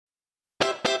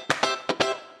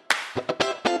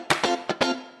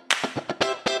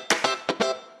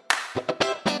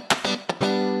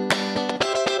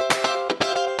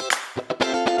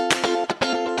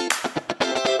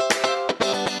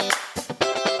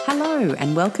Hello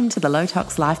and welcome to the Low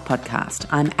Tox Life podcast.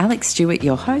 I'm Alex Stewart,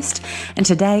 your host, and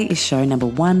today is show number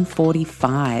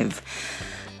 145.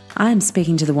 I'm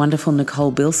speaking to the wonderful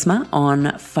Nicole Bijlsma on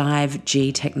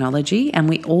 5G technology, and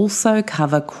we also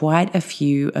cover quite a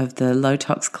few of the Low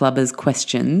Tox Clubbers'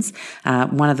 questions.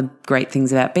 One of the great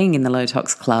things about being in the Low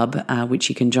Tox Club, which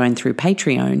you can join through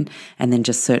Patreon and then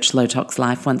just search Low Tox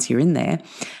Life once you're in there,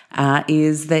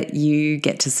 is that you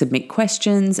get to submit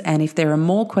questions, and if there are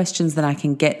more questions than I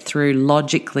can get through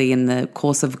logically in the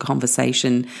course of a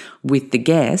conversation with the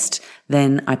guest,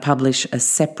 then I publish a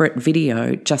separate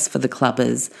video just for the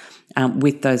clubbers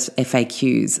with those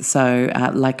FAQs. So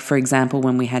like, for example,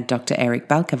 when we had Dr. Eric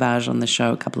Balkavage on the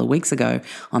show a couple of weeks ago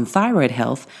on thyroid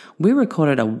health, we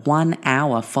recorded a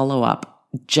 1-hour follow-up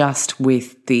just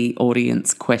with the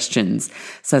audience questions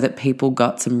so that people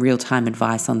got some real-time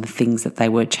advice on the things that they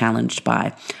were challenged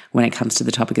by when it comes to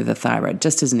the topic of the thyroid,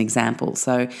 just as an example.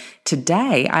 So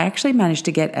today, I actually managed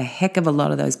to get a heck of a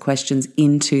lot of those questions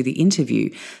into the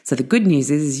interview. So the good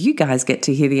news is you guys get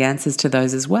to hear the answers to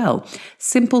those as well.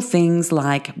 Simple things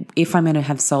like, if I'm going to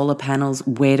have solar panels,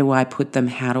 where do I put them?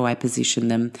 How do I position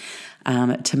them?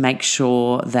 To make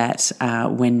sure that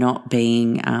we're not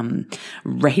being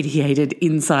radiated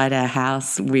inside our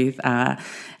house with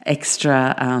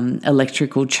extra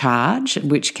electrical charge,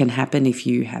 which can happen if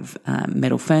you have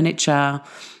metal furniture,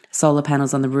 solar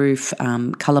panels on the roof,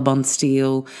 colour-bond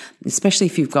steel. Especially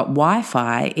if you've got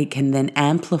Wi-Fi, it can then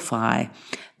amplify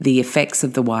the effects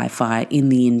of the Wi-Fi in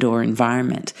the indoor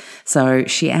environment. So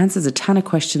she answers a ton of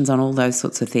questions on all those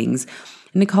sorts of things.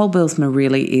 Nicole Bijlsma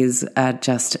really is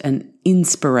just an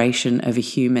inspiration of a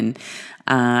human.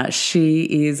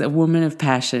 She is a woman of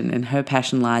passion, and her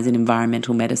passion lies in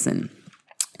environmental medicine.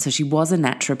 So she was a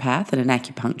naturopath and an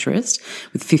acupuncturist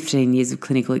with 15 years of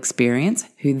clinical experience,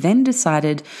 who then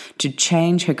decided to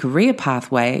change her career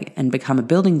pathway and become a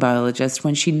building biologist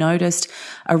when she noticed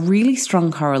a really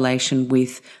strong correlation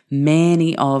with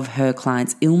many of her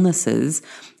clients' illnesses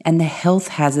and the health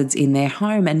hazards in their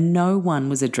home, and no one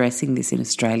was addressing this in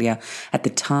Australia at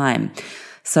the time.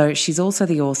 So she's also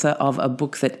the author of a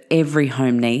book that every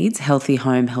home needs, Healthy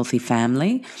Home, Healthy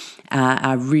Family.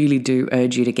 I really do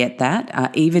urge you to get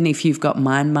that. Even if you've got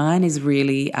mine. Mine is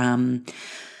really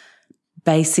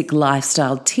basic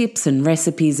lifestyle tips and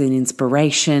recipes and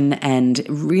inspiration, and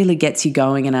really gets you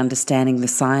going and understanding the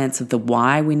science of the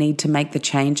why we need to make the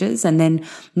changes. And then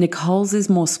Nicole's is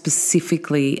more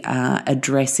specifically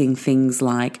addressing things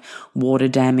like water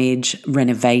damage,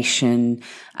 renovation,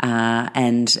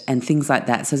 and things like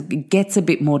that. So it gets a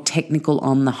bit more technical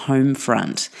on the home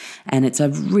front, and it's a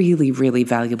really, really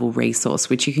valuable resource,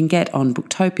 which you can get on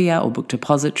Booktopia or Book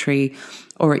Depository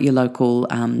or at your local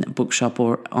bookshop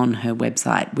or on her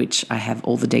website, which I have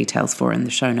all the details for in the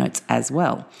show notes as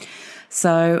well.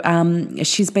 So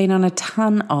she's been on a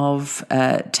ton of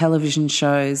television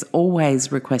shows,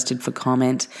 always requested for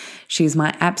comment. She's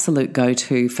my absolute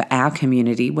go-to for our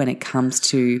community when it comes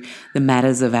to the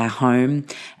matters of our home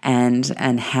and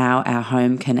how our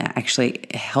home can actually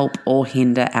help or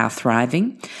hinder our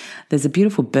thriving. There's a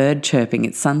beautiful bird chirping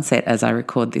at sunset as I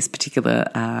record this particular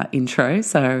intro,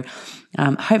 so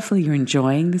hopefully you're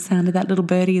enjoying the sound of that little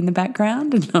birdie in the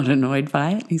background and not annoyed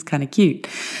by it. He's kind of cute.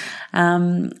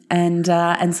 And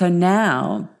so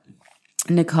now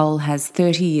Nicole has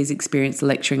 30 years experience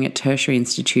lecturing at tertiary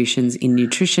institutions in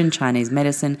nutrition, Chinese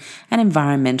medicine, and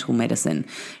environmental medicine.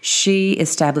 She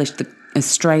established the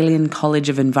Australian College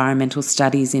of Environmental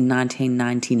Studies in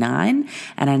 1999,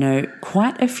 and I know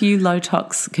quite a few Low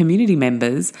Tox community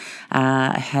members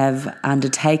have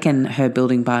undertaken her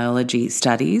building biology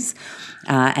studies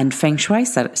and Feng Shui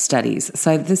studies.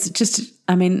 So this just,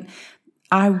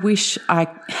 I wish I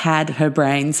had her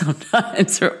brain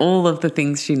sometimes for all of the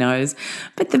things she knows.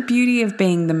 But the beauty of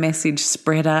being the message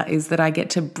spreader is that I get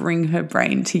to bring her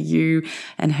brain to you,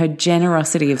 and her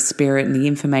generosity of spirit and the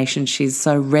information she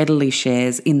so readily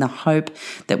shares in the hope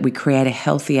that we create a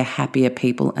healthier, happier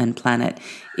people and planet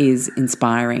is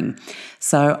inspiring.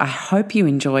 So I hope you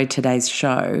enjoyed today's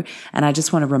show. And I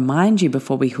just want to remind you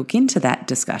before we hook into that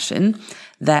discussion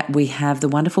that we have the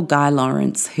wonderful Guy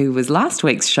Lawrence, who was last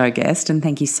week's show guest. And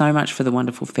thank you so much for the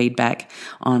wonderful feedback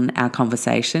on our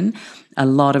conversation. A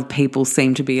lot of people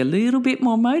seem to be a little bit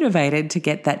more motivated to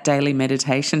get that daily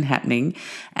meditation happening.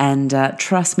 And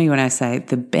trust me when I say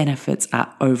the benefits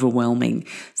are overwhelming.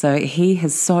 So he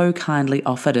has so kindly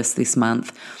offered us this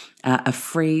month a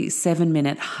free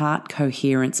 7-minute heart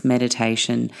coherence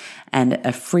meditation and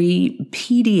a free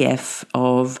PDF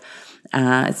of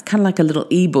It's kind of like a little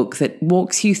ebook that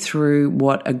walks you through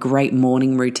what a great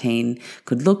morning routine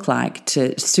could look like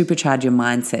to supercharge your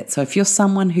mindset. So if you're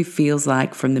someone who feels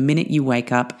like from the minute you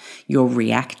wake up, you're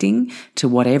reacting to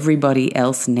what everybody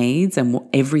else needs and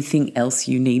everything else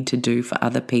you need to do for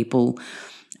other people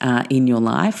in your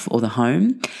life or the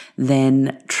home,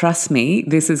 then trust me,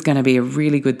 this is going to be a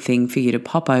really good thing for you to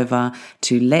pop over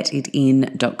to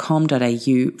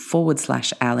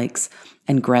letitin.com.au/Alex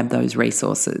and grab those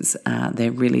resources.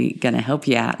 They're really going to help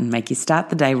you out and make you start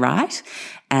the day right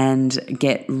and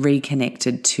get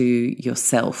reconnected to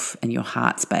yourself and your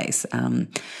heart space.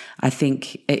 I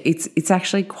think it's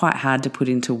actually quite hard to put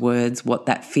into words what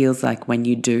that feels like when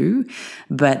you do,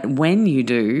 but when you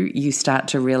do, you start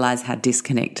to realize how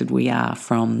disconnected we are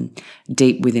from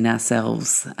deep within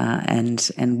ourselves, and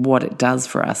what it does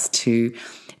for us to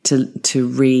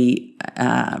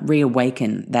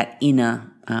reawaken that inner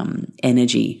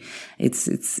energy.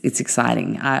 It's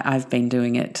exciting. I've been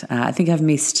doing it. I think I've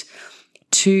missed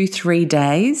 2-3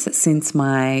 days since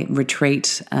my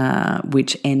retreat,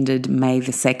 which ended May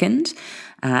the 2nd.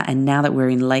 And now that we're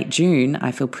in late June,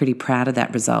 I feel pretty proud of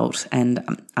that result.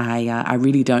 And I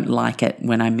really don't like it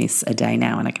when I miss a day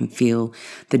now, and I can feel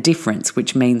the difference,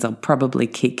 which means I'll probably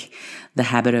kick the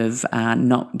habit of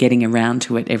not getting around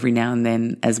to it every now and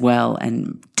then as well,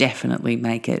 and definitely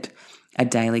make it a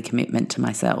daily commitment to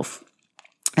myself.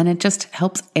 And it just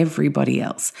helps everybody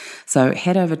else. So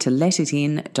head over to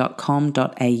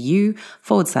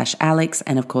letitin.com.au/Alex.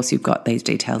 And of course, you've got these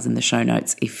details in the show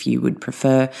notes if you would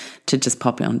prefer to just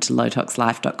pop on to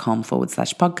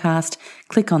lowtoxlife.com/podcast,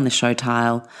 click on the show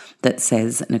tile that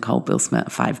says Nicole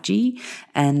Bijlsma 5G,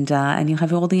 and you'll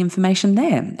have all the information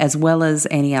there, as well as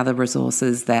any other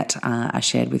resources that I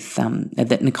shared with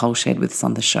that Nicole shared with us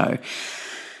on the show.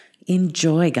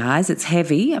 Enjoy, guys. It's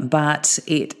heavy, but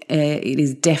it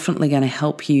is definitely going to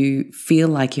help you feel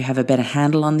like you have a better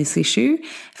handle on this issue,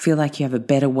 feel like you have a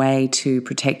better way to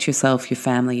protect yourself, your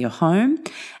family, your home.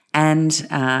 And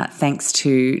thanks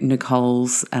to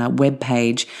Nicole's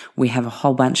webpage, we have a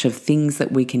whole bunch of things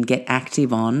that we can get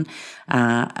active on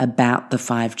about the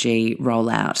 5G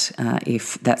rollout,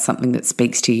 if that's something that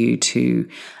speaks to you to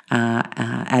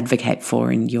advocate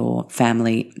for in your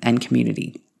family and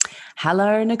community.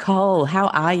 Hello, Nicole. How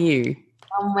are you?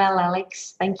 I'm well,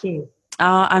 Alex. Thank you.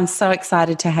 Oh, I'm so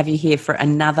excited to have you here for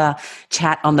another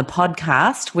chat on the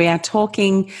podcast. We are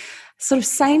talking sort of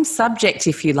same subject,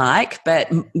 if you like,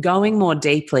 but going more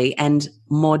deeply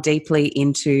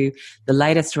into the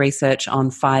latest research on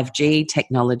 5G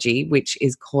technology, which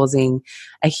is causing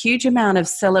a huge amount of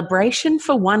celebration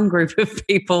for one group of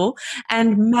people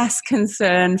and mass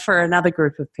concern for another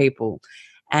group of people.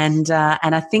 And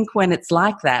I think when it's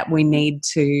like that, we need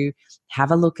to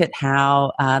have a look at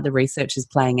how the research is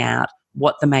playing out,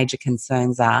 what the major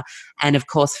concerns are, and of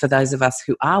course, for those of us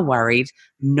who are worried,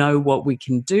 know what we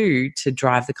can do to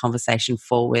drive the conversation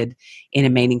forward in a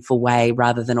meaningful way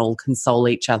rather than all console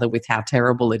each other with how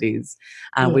terrible it is,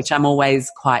 which I'm always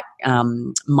quite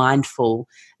mindful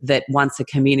that once a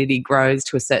community grows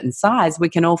to a certain size, we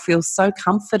can all feel so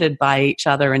comforted by each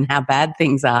other and how bad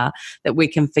things are that we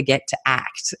can forget to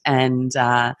act.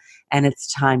 And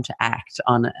it's time to act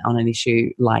on an issue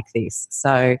like this.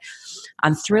 So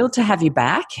I'm thrilled to have you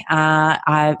back.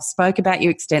 I spoke about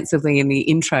you extensively in the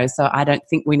intro, so I don't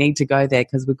think we need to go there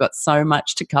because we've got so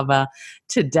much to cover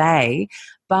today.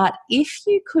 But if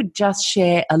you could just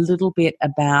share a little bit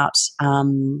about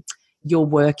your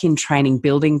work in training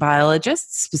building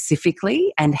biologists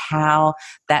specifically and how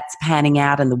that's panning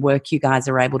out and the work you guys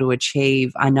are able to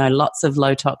achieve. I know lots of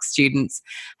low-tox students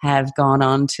have gone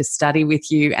on to study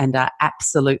with you and are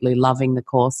absolutely loving the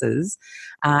courses.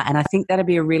 And I think that'd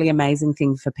be a really amazing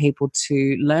thing for people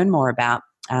to learn more about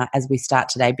as we start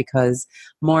today, because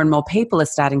more and more people are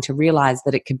starting to realize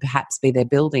that it could perhaps be their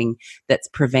building that's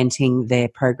preventing their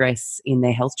progress in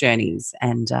their health journeys.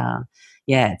 And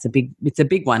it's a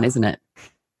big one, isn't it?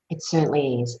 It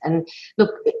certainly is. And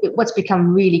look, what's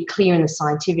become really clear in the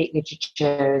scientific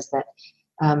literature is that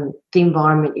the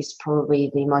environment is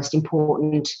probably the most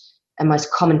important and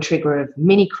most common trigger of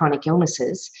many chronic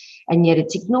illnesses, and yet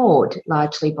it's ignored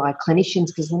largely by clinicians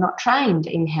because they're not trained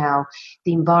in how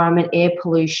the environment, air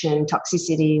pollution,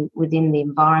 toxicity within the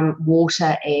environment,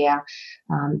 water, air,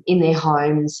 in their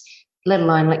homes, let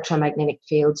alone electromagnetic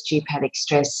fields, geopathic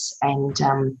stress, and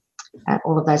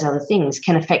all of those other things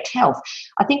can affect health.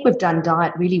 I think we've done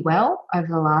diet really well over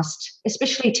the last,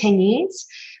 especially 10 years.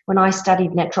 When I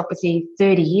studied naturopathy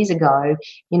 30 years ago,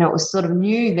 it was sort of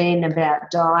new then about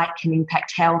diet can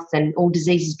impact health and all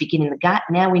diseases begin in the gut.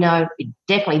 Now we know it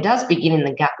definitely does begin in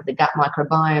the gut with the gut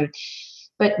microbiome.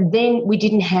 But then we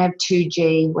didn't have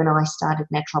 2G when I started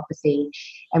naturopathy,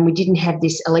 and we didn't have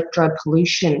this electro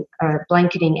pollution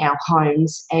blanketing our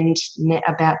homes and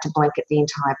about to blanket the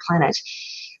entire planet.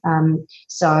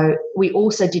 So we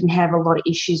also didn't have a lot of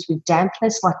issues with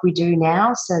dampness like we do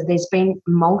now. So there's been a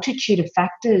multitude of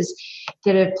factors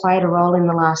that have played a role in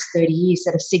the last 30 years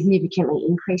that have significantly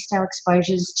increased our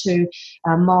exposures to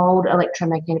mould,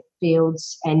 electromagnetic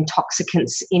fields and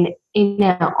toxicants in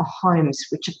our homes,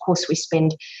 which of course we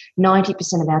spend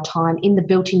 90% of our time in the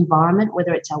built environment,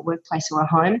 whether it's our workplace or a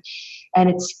home. And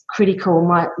it's critical.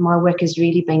 My work has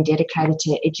really been dedicated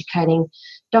to educating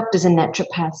doctors and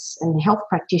naturopaths and health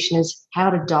practitioners how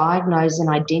to diagnose and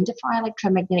identify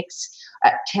electromagnetics,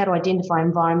 how to identify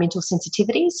environmental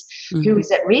sensitivities, who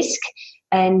is at risk,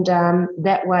 and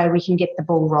that way we can get the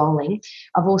ball rolling.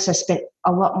 I've also spent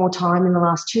a lot more time in the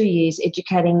last 2 years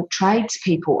educating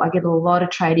tradespeople. I get a lot of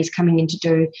tradies coming in to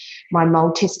do my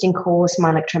mould testing course, my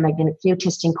electromagnetic field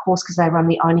testing course, because they run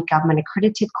the only government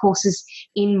accredited courses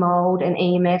in mould and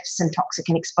EMFs and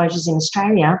toxicant exposures in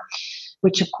Australia,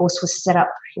 which of course was set up,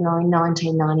 in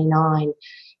 1999.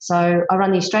 So I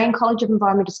run the Australian College of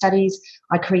Environmental Studies.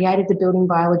 I created the building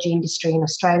biology industry in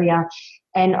Australia,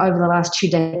 and over the last 2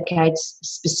 decades,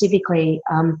 specifically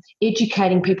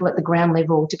educating people at the ground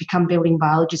level to become building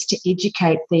biologists, to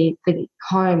educate the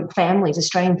home families,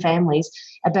 Australian families,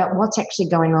 about what's actually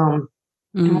going on.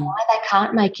 And why they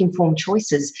can't make informed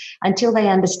choices until they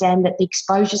understand that the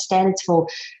exposure standards for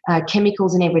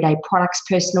chemicals in everyday products,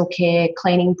 personal care,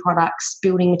 cleaning products,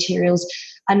 building materials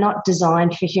are not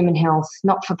designed for human health,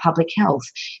 not for public health.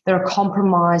 They're a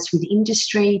compromise with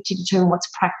industry to determine what's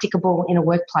practicable in a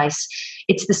workplace.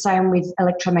 It's the same with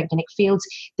electromagnetic fields.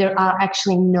 There are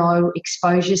actually no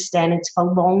exposure standards for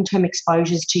long-term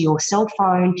exposures to your cell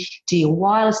phone, to your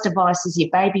wireless devices, your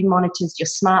baby monitors, your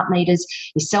smart meters,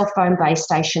 your cell phone base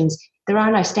stations. There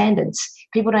are no standards.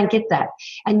 People don't get that.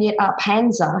 And yet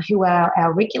PANSA, who are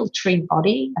our regulatory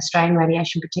body, Australian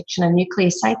Radiation Protection and Nuclear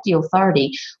Safety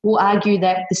Authority, will argue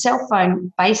that the cell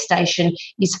phone base station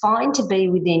is fine to be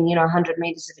within 100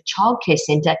 metres of a childcare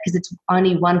centre because it's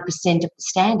only 1% of the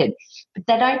standard. But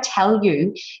they don't tell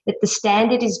you that the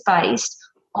standard is based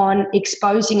on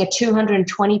exposing a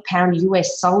 220-pound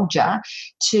US soldier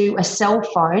to a cell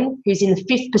phone who's in the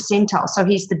 5th percentile. So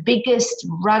he's the biggest,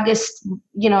 ruggest,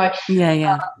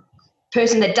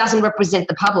 person that doesn't represent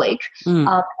the public,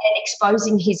 and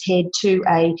exposing his head to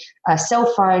a cell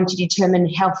phone to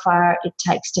determine how far it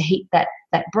takes to heat that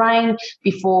brain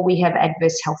before we have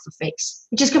adverse health effects,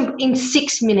 which is in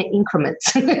 6-minute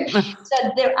increments. So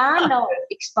there are no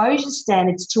exposure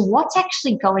standards to what's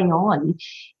actually going on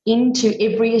into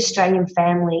every Australian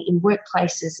family in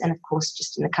workplaces and, of course,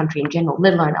 just in the country in general,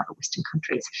 let alone other Western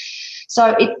countries.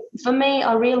 So for me,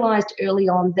 I realised early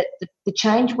on that the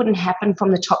change wouldn't happen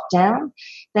from the top down,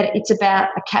 that it's about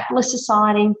a capitalist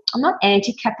society. I'm not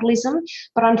anti-capitalism,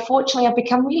 but unfortunately I've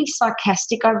become really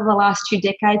sarcastic over the last 2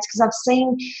 decades because I've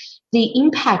seen the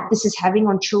impact this is having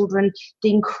on children.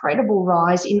 The incredible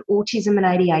rise in autism and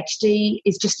ADHD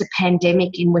is just a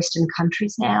pandemic in Western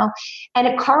countries now. And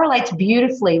it correlates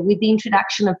beautifully with the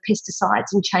introduction of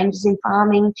pesticides and changes in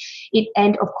farming,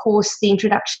 and, of course, the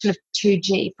introduction of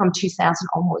 2G from 2000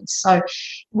 onwards. So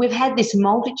we've had this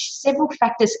several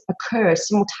factors occur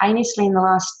simultaneously in the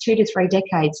last 2 to 3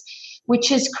 decades, which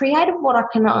has created what I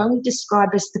can only describe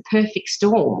as the perfect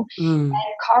storm, and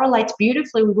correlates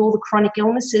beautifully with all the chronic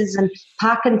illnesses and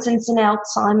Parkinson's and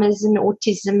Alzheimer's and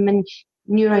autism and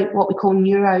what we call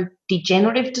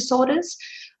neurodegenerative disorders,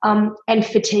 and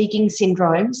fatiguing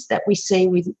syndromes that we see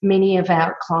with many of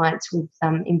our clients with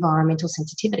environmental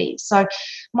sensitivities. So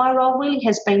my role really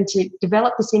has been to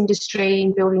develop this industry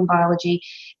in building biology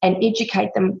and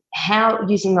educate them how,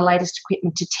 using the latest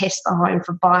equipment, to test the home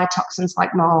for biotoxins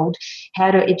like mould,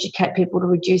 how to educate people to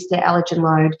reduce their allergen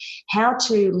load, how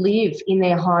to live in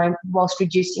their home whilst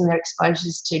reducing their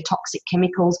exposures to toxic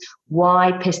chemicals,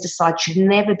 why pesticides should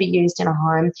never be used in a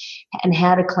home, and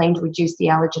how to clean to reduce the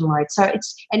allergen load. So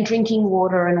and drinking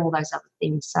water and all those other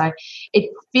things. So I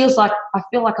feel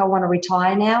like I want to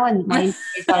retire now, and my interview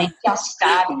is only just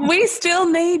starting. We still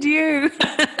need you.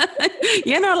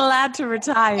 You're not allowed to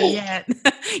retire yet.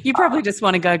 You probably just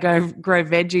want to go grow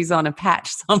veggies on a patch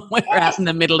somewhere out in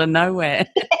the middle of nowhere.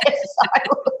 Yes, I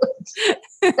would.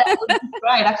 That would be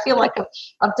great. I feel like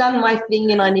I've done my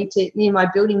thing, and I need to. My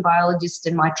building biologist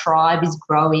and my tribe is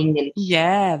growing. And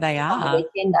yeah, they are. On the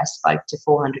weekend, I spoke to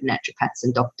 400 naturopaths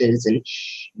and doctors, and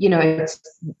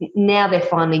now they're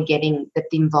finally getting that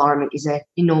the environment is an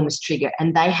enormous trigger,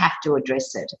 and they have to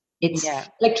address it. It's Yeah.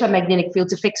 electromagnetic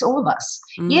fields affects all of us.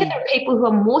 Yeah, there are people who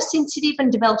are more sensitive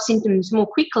and develop symptoms more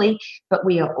quickly, but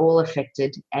we are all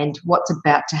affected. And what's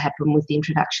about to happen with the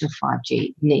introduction of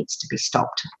 5G needs to be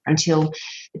stopped until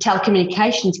the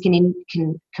telecommunications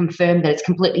can confirm that it's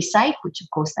completely safe, which of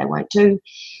course they won't do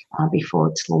before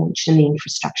it's launched and the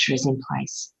infrastructure is in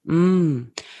place.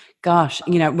 Gosh,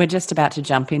 we're just about to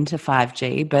jump into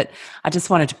 5G, but I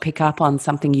just wanted to pick up on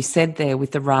something you said there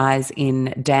with the rise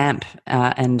in damp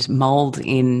and mold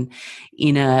in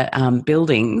inner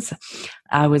buildings.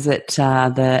 I was at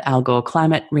the Al Gore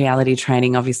climate reality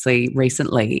training, obviously,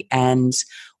 recently, and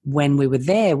when we were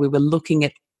there, we were looking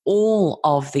at all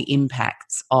of the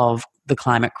impacts of the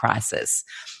climate crisis,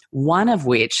 one of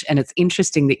which, and it's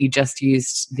interesting that you just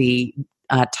used the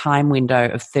time window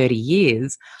of 30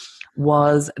 years,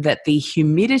 was that the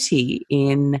humidity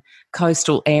in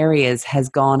coastal areas has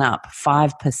gone up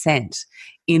 5%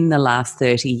 in the last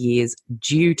 30 years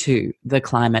due to the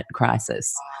climate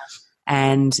crisis.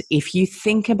 And if you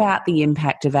think about the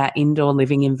impact of our indoor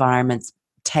living environments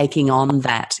taking on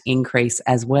that increase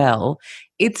as well,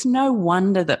 it's no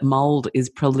wonder that mold is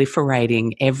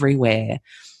proliferating everywhere.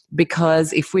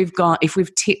 Because if we've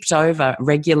tipped over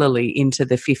regularly into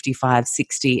the 55,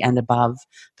 60 and above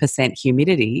 %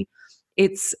 humidity,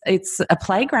 it's a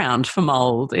playground for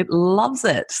mold. It loves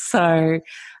it. So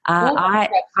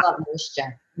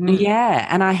moisture. Yeah,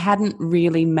 and I hadn't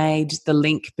really made the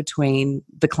link between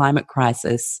the climate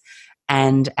crisis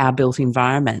and our built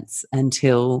environments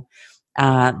until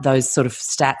those sort of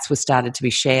stats were started to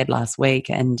be shared last week,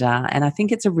 and I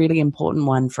think it's a really important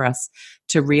one for us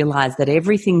to realise that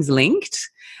everything's linked,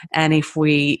 and if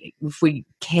we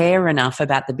care enough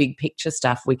about the big picture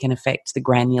stuff, we can affect the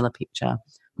granular picture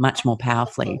much more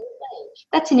powerfully.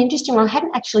 That's an interesting one. I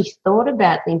hadn't actually thought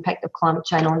about the impact of climate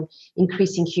change on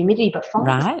increasing humidity, but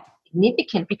Right.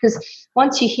 significant, because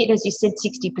once you hit, as you said,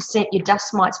 60%, your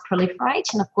dust mites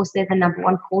proliferate, and of course they're the number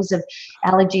one cause of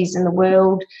allergies in the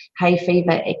world: hay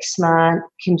fever, eczema,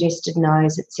 congested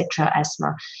nose, etc.,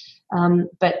 asthma.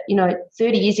 But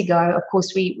 30 years ago, of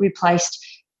course, we replaced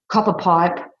copper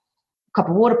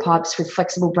water pipes with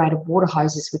flexible braided water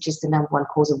hoses, which is the number one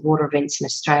cause of water events in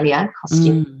Australia,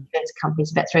 costing insurance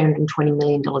companies about $320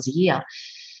 million a year.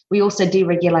 We also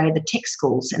deregulated the tech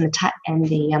schools, and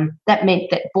that meant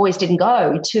that boys didn't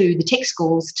go to the tech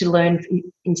schools to learn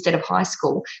instead of high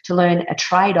school, to learn a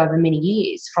trade over many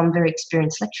years from very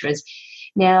experienced lecturers.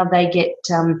 Now they get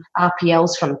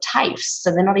RPLs from TAFEs,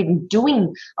 so they're not even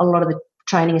doing a lot of the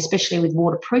training, especially with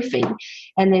waterproofing.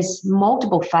 And there's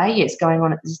multiple failures going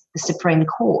on at the Supreme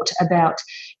Court about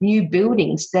new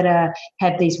buildings that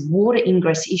have these water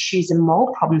ingress issues and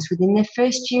mould problems within their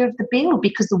first year of the build,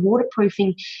 because the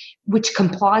waterproofing, which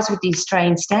complies with the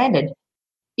Australian standard,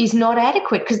 is not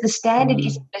adequate, because the standard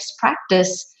isn't best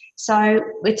practice. So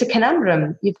it's a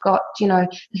conundrum. You've got,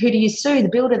 who do you sue? The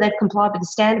builder, they've complied with the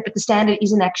standard, but the standard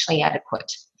isn't actually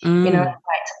adequate.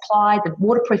 It's applied, the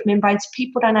waterproof membranes,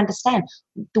 people don't understand.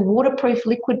 The waterproof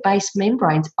liquid-based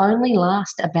membranes only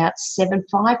last about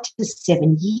 5 to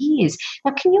 7 years.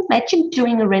 Now, can you imagine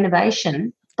doing a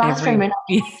renovation, bathroom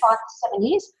renovation, 5 to 7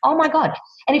 years? Oh, my God.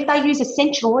 And if they use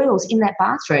essential oils in that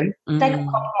bathroom, they can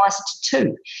compromise it to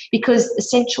 2, because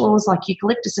essential oils like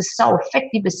eucalyptus are so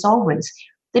effective as solvents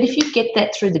that if you get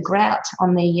that through the grout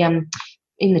on the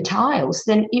in the tiles,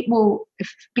 then it will,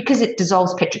 because it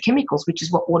dissolves petrochemicals, which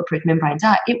is what waterproof membranes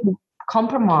are, it will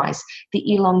compromise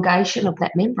the elongation of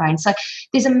that membrane. So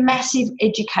there's a massive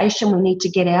education we need to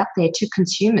get out there to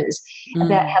consumers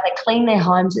about how they clean their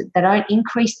homes, that they don't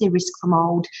increase their risk for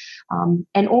mould,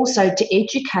 and also to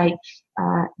educate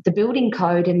the building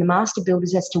code and the master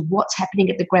builders as to what's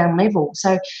happening at the ground level.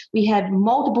 So we have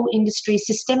multiple industries,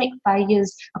 systemic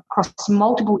failures across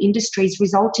multiple industries,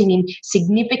 resulting in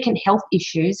significant health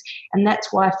issues. And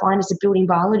that's why I find, as a building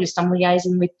biologist, I'm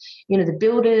liaising with, the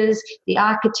builders, the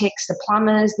architects, the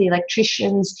plumbers, the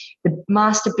electricians, the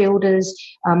master builders,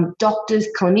 doctors,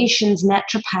 clinicians,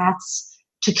 naturopaths,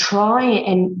 to try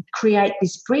and create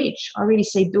this bridge. I really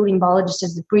see building biologists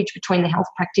as the bridge between the health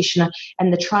practitioner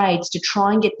and the trades, to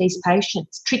try and get these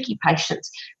patients, tricky patients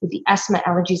with the asthma,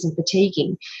 allergies and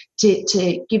fatiguing,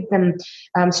 to give them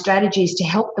strategies to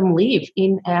help them live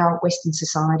in our Western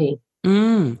society.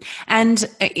 And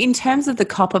in terms of the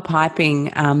copper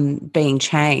piping being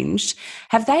changed,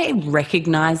 have they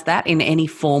recognised that in any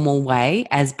formal way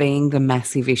as being the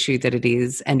massive issue that it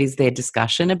is? And is there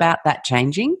discussion about that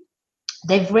changing?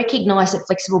 They've recognised that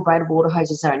flexible braided water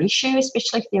hoses are an issue,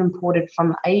 especially if they're imported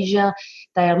from Asia.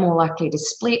 They are more likely to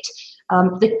split.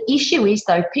 The issue is,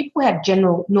 though, people have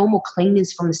normal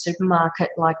cleaners from the supermarket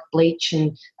like bleach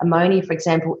and ammonia, for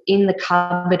example, in the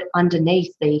cupboard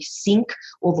underneath the sink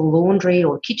or the laundry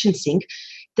or kitchen sink,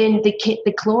 then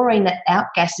the chlorine that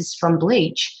outgasses from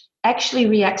bleach actually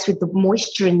reacts with the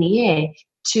moisture in the air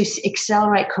to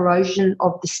accelerate corrosion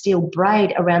of the steel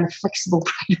braid around the flexible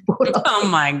braid water. Oh,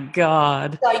 my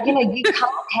God. So, you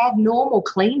can't have normal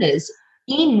cleaners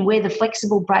in where the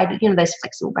flexible braid, those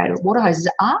flexible braided water hoses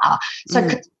are. So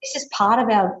this is part of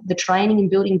the training in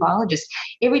building biologists.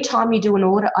 Every time you do an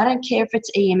audit, I don't care if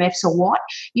it's EMFs or what,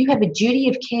 you have a duty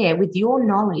of care with your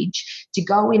knowledge to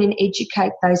go in and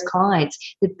educate those clients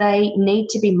that they need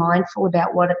to be mindful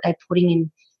about what they're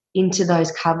putting into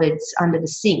those cupboards under the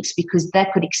sinks, because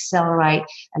that could accelerate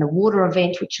a water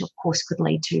event, which of course could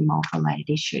lead to mold-related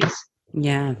issues.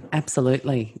 Yeah,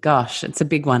 absolutely. Gosh, it's a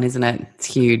big one, isn't it? It's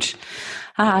huge.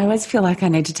 I always feel like I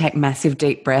need to take massive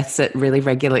deep breaths at really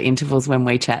regular intervals when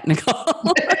we chat, Nicole.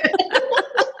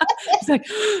 It's like,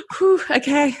 whew,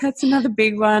 okay, that's another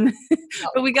big one.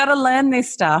 But we got to learn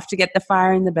this stuff to get the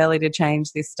fire in the belly to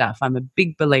change this stuff. I'm a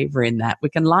big believer in that. We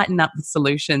can lighten up the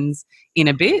solutions in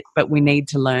a bit, but we need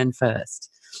to learn first.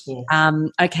 Yes.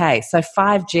 Okay, so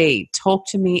 5G, talk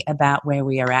to me about where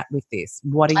we are at with this.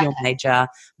 What are your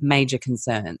major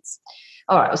concerns?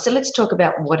 All right, so let's talk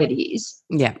about what it is.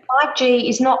 Yeah. 5G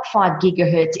is not 5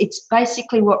 gigahertz. It's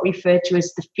basically what we refer to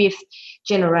as the 5th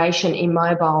generation in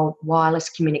mobile wireless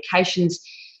communications,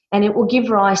 and it will give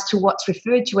rise to what's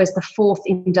referred to as the 4th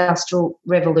industrial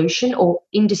revolution, or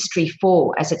Industry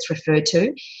 4 as it's referred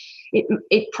to.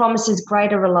 It promises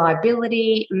greater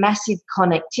reliability, massive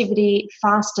connectivity,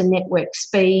 faster network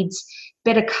speeds,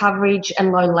 better coverage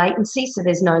and low latency, so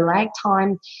there's no lag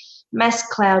time, mass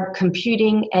cloud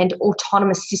computing and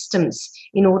autonomous systems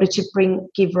in order to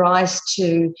give rise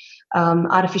to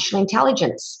artificial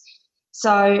intelligence.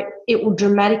 So it will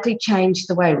dramatically change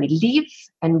the way we live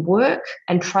and work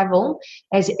and travel,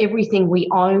 as everything we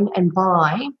own and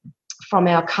buy, from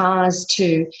our cars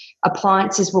to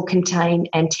appliances, will contain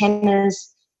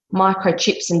antennas,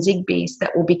 microchips and Zigbees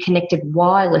that will be connected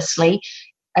wirelessly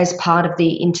as part of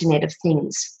the Internet of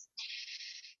Things.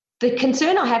 The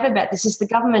concern I have about this is the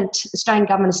Australian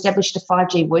government established a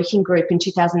 5G working group in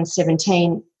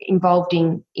 2017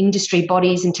 involving industry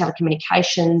bodies and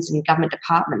telecommunications and government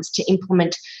departments to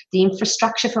implement the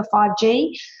infrastructure for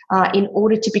 5G in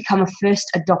order to become a first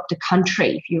adopter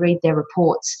country, if you read their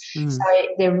reports. So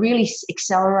they're really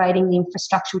accelerating the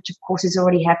infrastructure, which of course is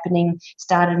already happening,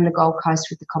 started in the Gold Coast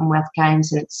with the Commonwealth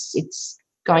Games, and it's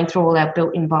going through all our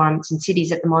built environments and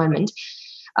cities at the moment.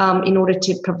 In order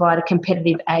to provide a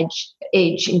competitive edge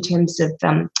in terms of,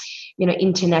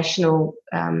 international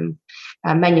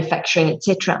manufacturing,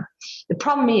 etc. The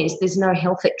problem is there's no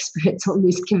health experts on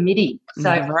this committee.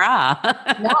 So, Never are.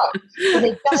 No. So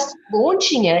they're just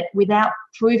launching it without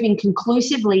proving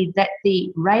conclusively that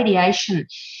the radiation.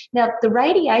 Now, the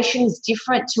radiation is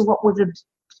different to what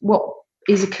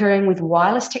is occurring with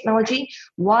wireless technology.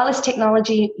 Wireless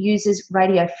technology uses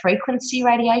radio frequency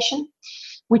radiation,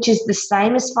 which is the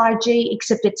same as 5G,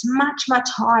 except it's much, much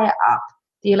higher up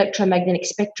the electromagnetic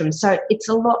spectrum. So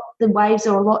the waves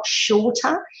are a lot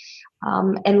shorter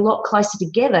and a lot closer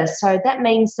together. So that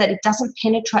means that it doesn't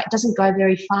penetrate, doesn't go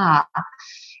very far.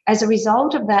 As a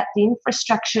result of that, the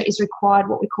infrastructure is required,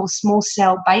 what we call small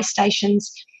cell base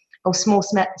stations or small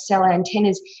cell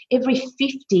antennas, every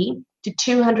 50 to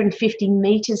 250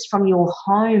 metres from your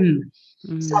home.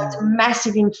 So it's a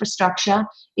massive infrastructure.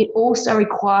 It also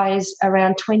requires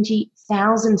around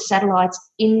 20,000 satellites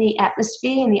in the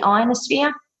atmosphere, in the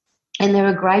ionosphere, and there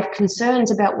are grave concerns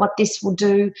about what this will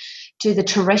do to the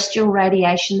terrestrial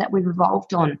radiation that we've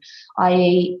evolved on,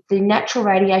 i.e. the natural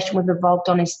radiation we've evolved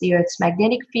on is the Earth's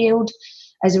magnetic field.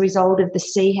 As a result of the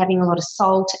sea having a lot of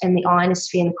salt and the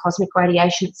ionosphere and the cosmic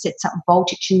radiation, it sets up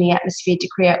voltage in the atmosphere to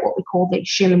create what we call the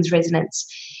Schumann's resonance.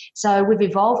 So we've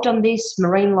evolved on this.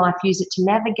 Marine life use it to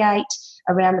navigate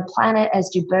around the planet, as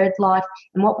do bird life.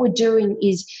 And what we're doing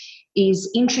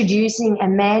is introducing a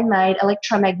man-made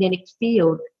electromagnetic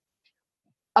field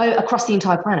across the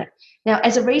entire planet. Now,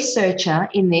 as a researcher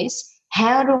in this,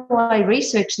 how do I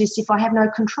research this if I have no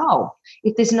control?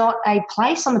 If there's not a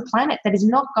place on the planet that is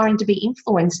not going to be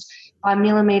influenced by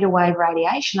millimetre wave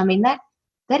radiation, I mean, that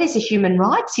is a human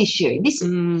rights issue. This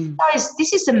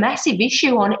is a massive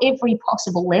issue on every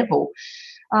possible level.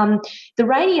 The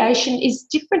radiation is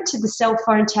different to the cell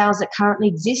phone towers that currently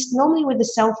exist. Normally with the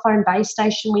cell phone base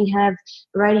station, we have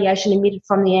radiation emitted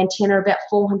from the antenna about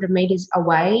 400 metres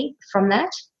away from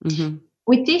that. Mm-hmm.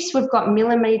 With this, we've got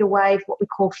millimetre wave, what we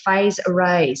call phase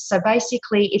arrays. So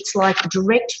basically, it's like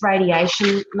direct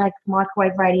radiation,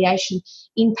 microwave radiation,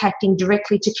 impacting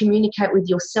directly to communicate with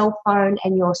your cell phone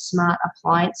and your smart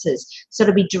appliances. So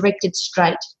it'll be directed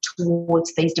straight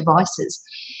towards these devices.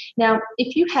 Now,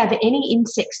 if you have any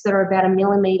insects that are about 1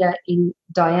 millimetre in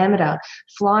diameter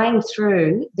flying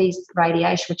through these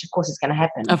radiation, which of course is going to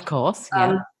happen. Of course,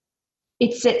 yeah.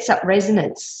 It sets up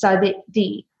resonance so that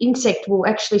the insect will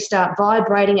actually start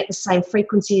vibrating at the same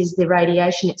frequency as the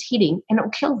radiation it's hitting, and it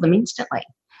will kill them instantly.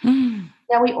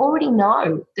 Now, we already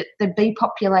know that the bee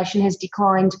population has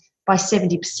declined by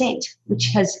 70%, which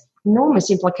has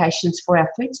enormous implications for our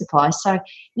food supply. So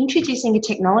introducing a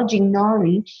technology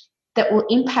known that will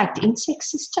impact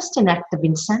insects is just an act of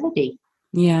insanity.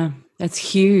 Yeah, that's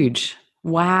huge.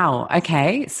 Wow.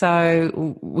 Okay.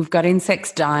 So we've got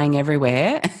insects dying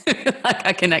everywhere. Like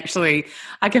I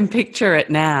can picture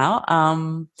it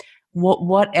now.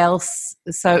 What else?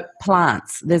 So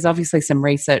plants, there's obviously some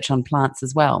research on plants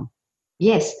as well.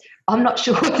 Yes. I'm not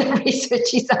sure what the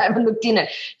research is. I haven't looked in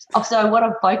it. So what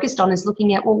I've focused on is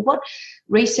looking at, well, what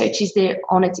research is there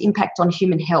on its impact on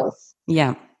human health?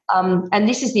 Yeah. And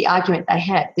this is the argument they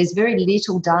have. There's very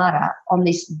little data on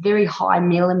this very high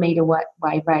millimetre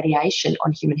wave radiation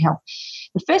on human health.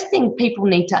 The first thing people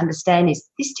need to understand is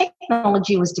this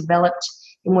technology was developed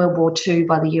in World War II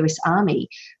by the US Army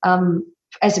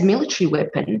as a military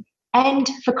weapon and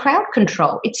for crowd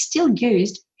control. It's still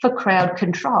used for crowd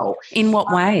control. In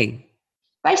what way?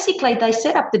 Basically, they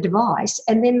set up the device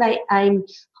and then they aim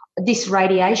this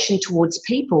radiation towards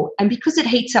people, and because it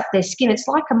heats up their skin, it's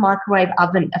like a microwave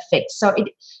oven effect. So it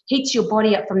heats your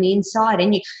body up from the inside,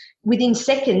 and within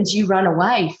seconds you run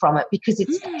away from it because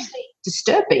it's actually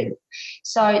disturbing.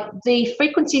 So the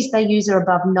frequencies they use are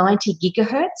above 90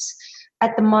 gigahertz.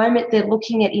 At the moment, they're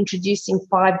looking at introducing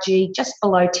 5G just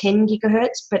below 10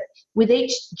 gigahertz, but with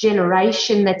each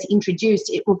generation that's introduced,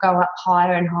 it will go up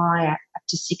higher and higher, up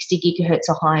to 60 gigahertz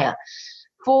or higher.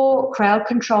 For crowd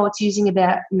control, it's using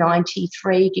about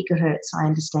 93 gigahertz, I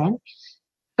understand.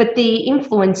 But the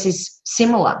influence is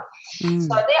similar. So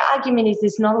their argument is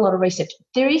there's not a lot of research.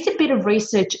 There is a bit of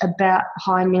research about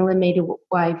high millimetre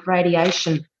wave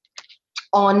radiation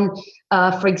on,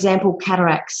 for example,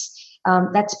 cataracts.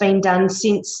 That's been done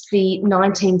since the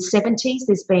 1970s.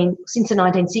 Since the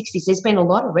 1960s, there's been a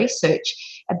lot of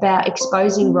research about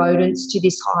exposing rodents to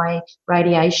this high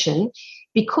radiation.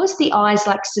 Because the eyes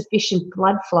lack sufficient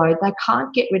blood flow, they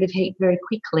can't get rid of heat very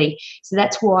quickly. So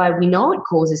that's why we know it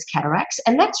causes cataracts,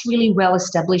 and that's really well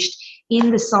established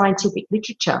in the scientific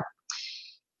literature.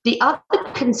 The other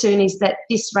concern is that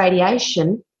this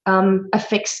radiation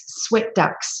affects sweat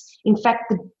ducts. In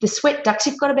fact, the sweat ducts,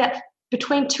 you've got about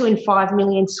between 2 and 5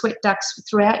 million sweat ducts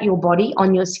throughout your body,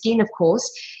 on your skin, of course,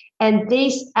 and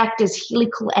these act as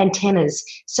helical antennas.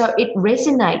 So it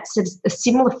resonates at a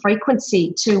similar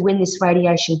frequency to when this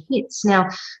radiation hits. Now,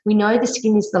 we know the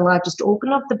skin is the largest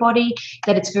organ of the body,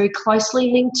 that it's very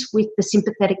closely linked with the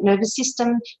sympathetic nervous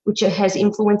system, which has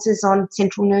influences on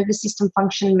central nervous system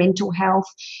function, mental health,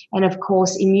 and, of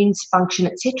course, immune function,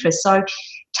 etc. So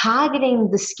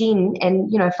targeting the skin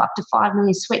and, for up to 5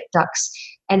 million sweat ducts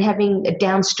and having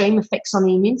downstream effects on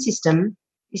the immune system,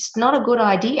 it's not a good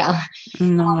idea.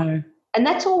 No. And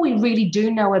that's all we really do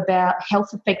know about health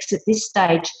effects at this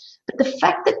stage. But the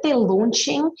fact that they're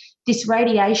launching this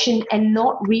radiation and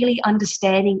not really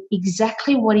understanding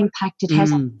exactly what impact it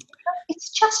has, it's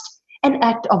just an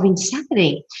act of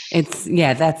insanity.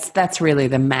 That's really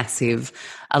the massive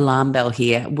alarm bell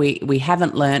here. We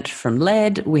haven't learnt from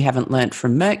lead, we haven't learnt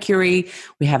from mercury,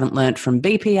 we haven't learnt from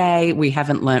BPA, we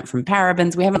haven't learnt from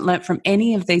parabens, we haven't learnt from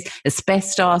any of these,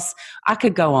 asbestos. I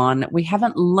could go on. We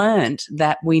haven't learnt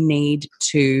that we need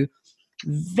to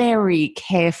very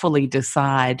carefully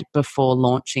decide before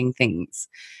launching things.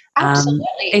 Absolutely.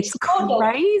 It's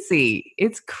crazy.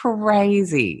 It's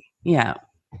crazy. Yeah.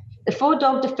 The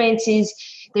four-dog defence is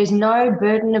there's no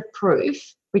burden of proof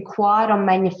required on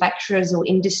manufacturers or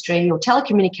industry or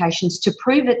telecommunications to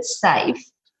prove it's safe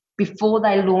before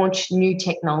they launch new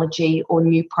technology or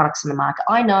new products on the market.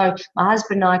 I know my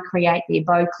husband and I create the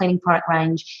abode cleaning product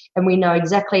range, and we know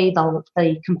exactly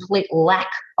the complete lack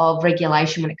of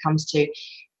regulation when it comes to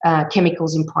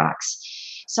chemicals in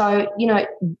products. So,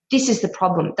 this is the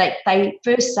problem. They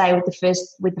first say with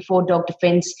the four-dog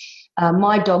defence,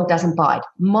 my dog doesn't bite.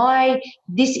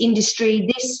 This industry,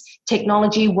 this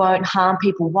technology won't harm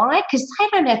people. Why? Because they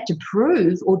don't have to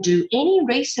prove or do any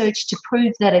research to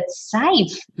prove that it's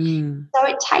safe. So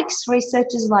it takes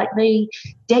researchers like me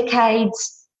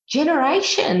decades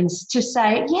generations to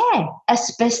say, yeah,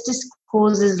 asbestos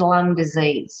causes lung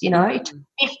disease. It took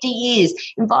 50 years.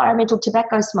 Environmental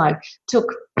tobacco smoke took,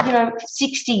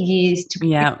 60 years to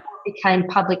before it became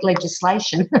public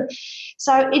legislation.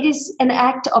 So it is an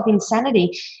act of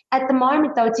insanity. At the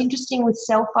moment, though, it's interesting with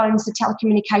cell phones, the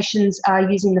telecommunications are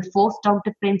using the fourth dog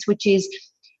defence, which is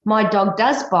my dog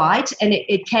does bite and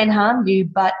it can harm you,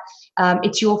 but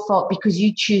it's your fault because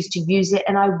you choose to use it.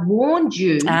 And I warned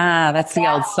you. That's the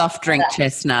old soft drink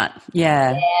chestnut.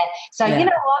 Yeah. So you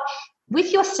know what?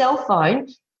 With your cell phone,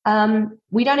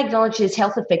 we don't acknowledge there's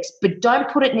health effects, but don't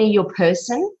put it near your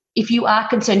person. If you are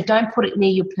concerned, don't put it near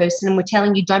your person. And we're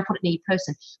telling you don't put it near your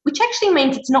person, which actually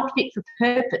means it's not fit for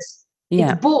purpose.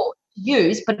 Yeah. It's bought to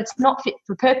use, but it's not fit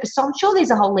for purpose. So I'm sure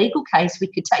there's a whole legal case we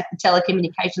could take the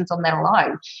telecommunications on that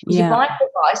alone. If you buy a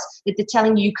device that they're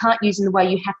telling you can't use in the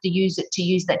way you have to use it to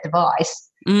use that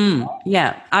device.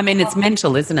 Yeah. I mean, it's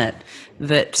mental, isn't it?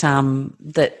 That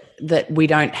that we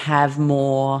don't have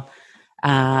more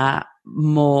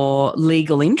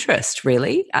legal interest,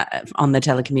 really, on the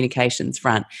telecommunications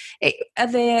front. Are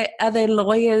there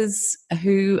lawyers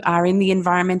who are in the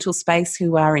environmental space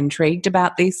who are intrigued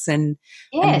about this and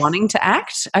wanting to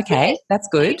act? Okay, that's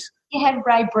good. You have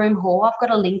Ray Broomhall. I've got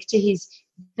a link to his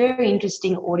very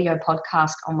interesting audio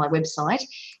podcast on my website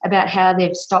about how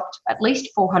they've stopped at least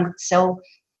 400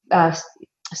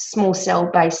 small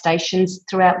cell base stations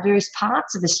throughout various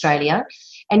parts of Australia.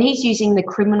 And he's using the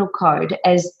criminal code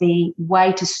as the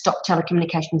way to stop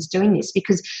telecommunications doing this,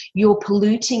 because you're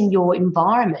polluting your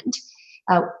environment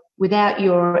without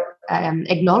your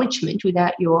acknowledgement,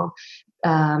 without your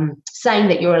saying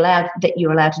that you're allowed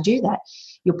to do that.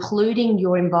 You're polluting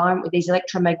your environment with these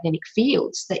electromagnetic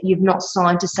fields that you've not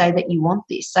signed to say that you want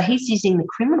this. So he's using the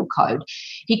criminal code.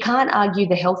 He can't argue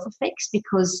the health effects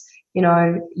because you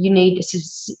need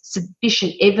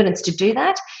sufficient evidence to do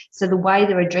that. So the way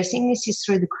they're addressing this is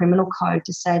through the criminal code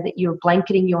to say that you're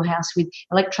blanketing your house with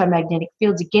electromagnetic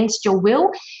fields against your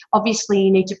will. Obviously, you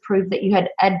need to prove that you had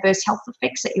adverse health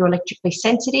effects, that you're electrically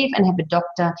sensitive, and have a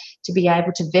doctor to be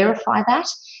able to verify that,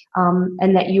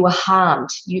 and that you are harmed.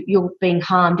 You're being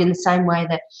harmed in the same way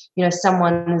that,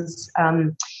 someone's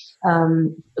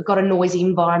got a noisy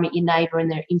environment, your neighbour, and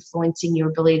they're influencing your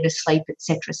ability to sleep,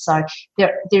 etc. So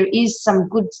there is some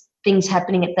good things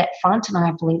happening at that front, and I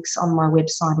have links on my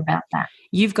website about that.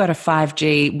 You've got a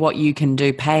 5G What You Can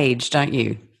Do page, don't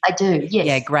you? I do, yes.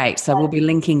 Yeah, great. So we'll be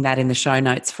linking that in the show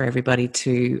notes for everybody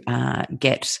to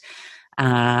get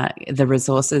the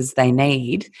resources they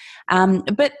need.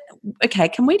 But okay,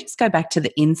 can we just go back to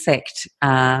the insect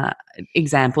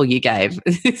example you gave?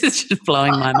 This is just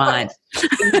blowing my mind.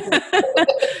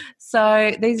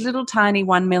 So these little tiny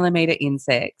 1 millimeter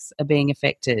insects are being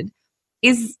affected.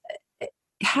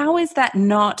 How is that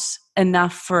not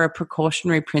enough for a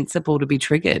precautionary principle to be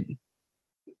triggered?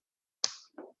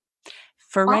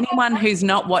 For anyone who's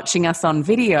not watching us on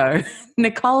video,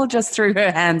 Nicole just threw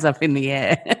her hands up in the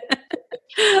air.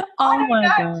 Oh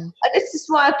my God. This is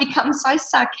why I've become so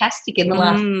sarcastic in the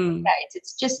last few decades.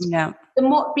 It's just the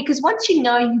more, because once you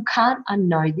know, you can't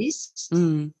unknow this.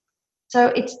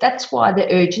 So that's why the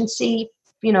urgency,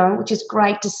 which is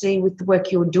great to see with the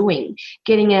work you're doing,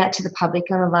 getting out to the public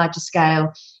on a larger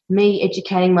scale, me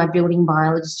educating my building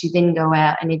biologists who then go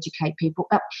out and educate people.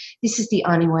 This is the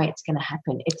only way it's going to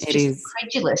happen. It's just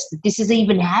incredulous that this is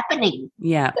even happening.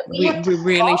 Yeah, we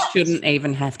really shouldn't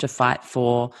even have to fight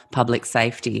for public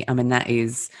safety. I mean, that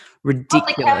is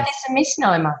ridiculous. Public health is a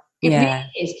misnomer. It really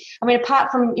is. I mean,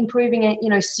 apart from improving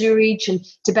sewage and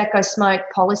tobacco smoke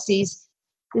policies,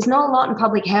 there's not a lot in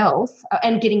public health,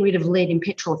 and getting rid of lead in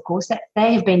petrol, of course. That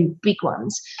they have been big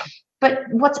ones. But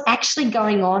what's actually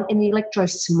going on in the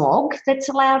electrosmog that's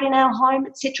allowed in our home,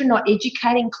 etc., not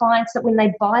educating clients that when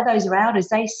they buy those routers,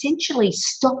 they're essentially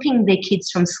stopping their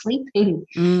kids from sleeping.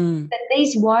 That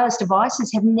these wireless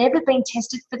devices have never been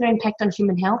tested for their impact on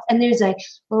human health, and there's a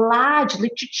large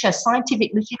literature,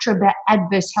 scientific literature about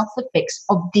adverse health effects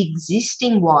of the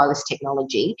existing wireless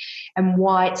technology and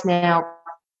why it's now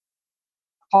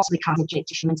possibly carcinogenic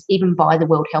to humans, even by the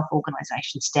World Health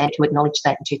Organization standard, to acknowledge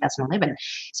that in 2011.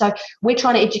 So we're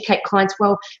trying to educate clients,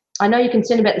 well, I know you're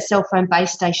concerned about the cell phone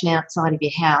base station outside of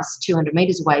your house 200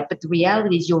 metres away, but the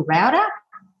reality is your router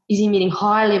is emitting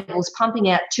high levels, pumping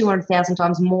out 200,000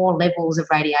 times more levels of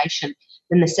radiation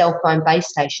than the cell phone base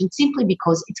station, simply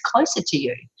because it's closer to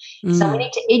you. So we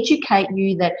need to educate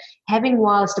you that having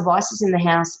wireless devices in the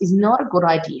house is not a good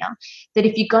idea, that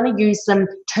if you're going to use them,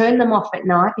 turn them off at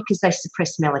night because they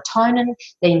suppress melatonin,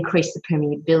 they increase the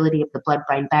permeability of the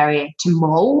blood-brain barrier to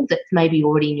mold that's maybe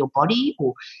already in your body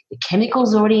or the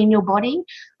chemicals already in your body.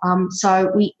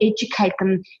 So we educate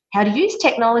them how to use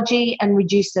technology and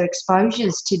reduce their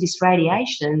exposures to this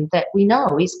radiation that we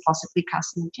know is possibly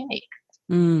carcinogenic.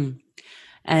 Mm.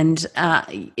 And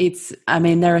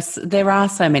there are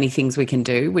so many things we can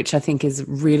do, which I think is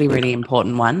really, really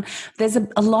important one. There's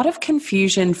a lot of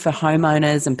confusion for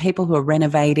homeowners and people who are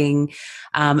renovating,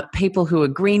 people who are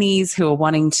greenies, who are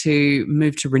wanting to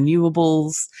move to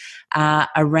renewables,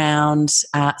 around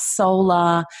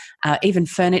solar, even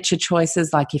furniture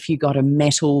choices, like if you got a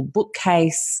metal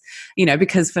bookcase,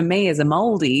 because for me as a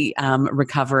mouldy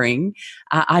recovering,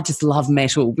 I just love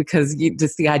metal because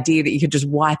just the idea that you could just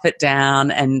wipe it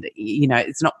down and,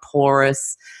 it's not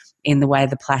porous in the way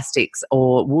the plastics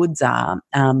or woods are,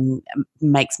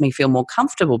 makes me feel more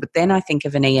comfortable. But then I think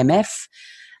of an EMF,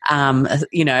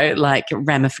 like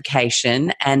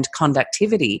ramification and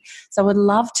conductivity. So I would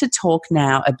love to talk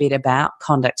now a bit about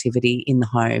conductivity in the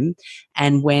home,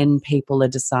 and when people are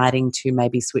deciding to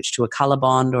maybe switch to a colour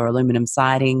bond or aluminum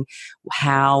siding,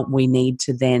 how we need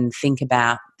to then think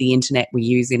about the internet we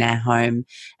use in our home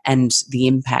and the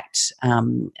impact,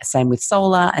 same with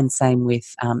solar and same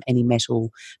with any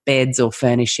metal beds or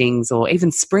furnishings or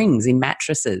even springs in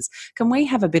mattresses. Can we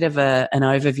have a bit of an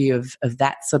overview of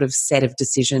that sort of set of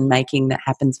decision making that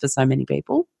happens for so many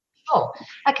people? Sure.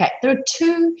 Okay, there are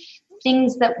two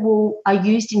things that are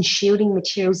used in shielding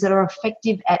materials that are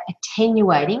effective at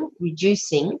attenuating,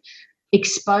 reducing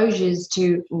exposures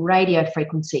to radio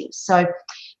frequencies. So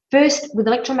first, with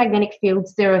electromagnetic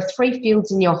fields, there are 3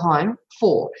 fields in your home,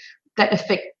 4,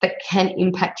 that can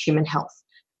impact human health.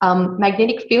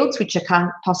 Magnetic fields, which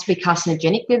are possibly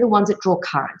carcinogenic, they're the ones that draw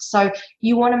current. So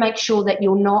you want to make sure that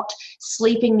you're not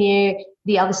sleeping near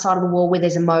the other side of the wall where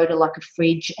there's a motor like a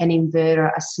fridge, an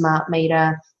inverter, a smart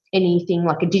meter, anything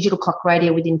like a digital clock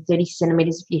radio within 30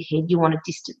 centimetres of your head. You want a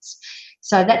distance.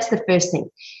 So that's the first thing.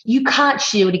 You can't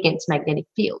shield against magnetic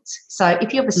fields. So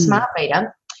if you have a smart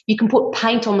meter, you can put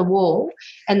paint on the wall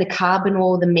and the carbon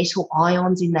or the metal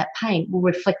ions in that paint will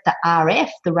reflect the RF,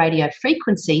 the radio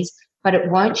frequencies, but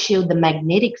it won't shield the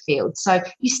magnetic field. So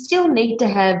you still need to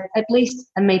have at least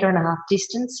 1.5 metre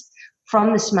distance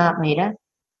from the smart meter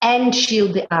and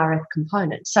shield the RF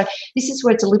component. So this is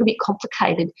where it's a little bit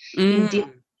complicated.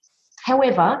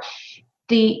 However,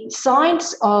 the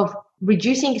science of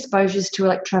reducing exposures to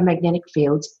electromagnetic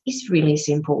fields is really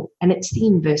simple, and it's the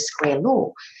inverse square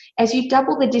law. As you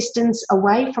double the distance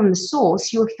away from the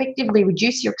source, you effectively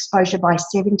reduce your exposure by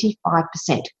 75%.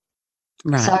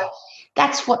 Right. So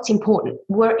that's what's important.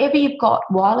 Wherever you've got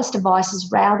wireless devices,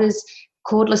 routers,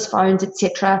 cordless phones,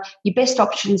 etc., your best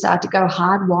options are to go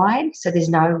hardwired, so there's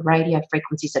no radio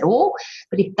frequencies at all.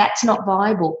 But if that's not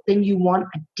viable, then you want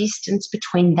a distance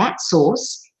between that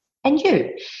source and you.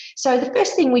 So the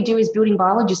first thing we do as building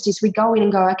biologists is we go in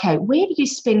and go, okay, where do you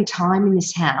spend time in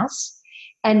this house?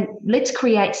 And let's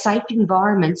create safe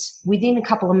environments within a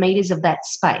couple of metres of that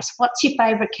space. What's your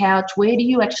favourite couch? Where do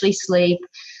you actually sleep?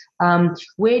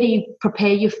 Where do you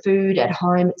prepare your food at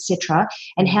home, etc.?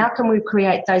 And how can we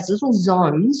create those little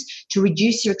zones to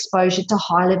reduce your exposure to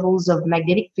high levels of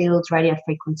magnetic fields, radio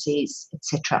frequencies,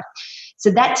 etc.? So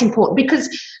that's important because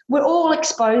we're all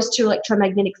exposed to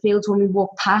electromagnetic fields when we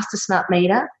walk past a smart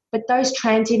meter, but those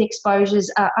transient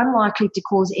exposures are unlikely to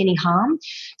cause any harm.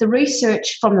 The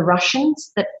research from the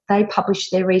Russians, that they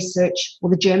published their research, or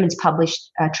the Germans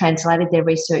translated their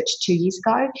research 2 years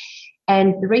ago,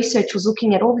 and the research was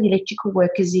looking at all the electrical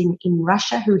workers in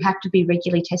Russia who have to be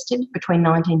regularly tested between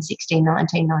 1960 and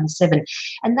 1997.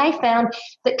 And they found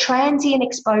that transient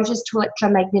exposures to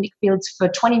electromagnetic fields for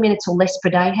 20 minutes or less per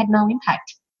day had no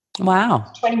impact. Wow.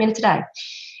 20 minutes a day.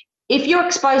 If you're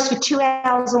exposed for 2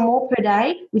 hours or more per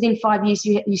day, within 5 years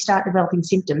you start developing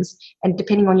symptoms. And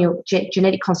depending on your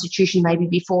genetic constitution, maybe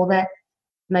before that,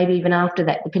 maybe even after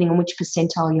that, depending on which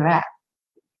percentile you're at.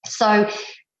 So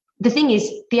the thing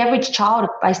is, the average child,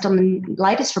 based on the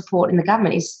latest report in the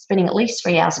government, is spending at least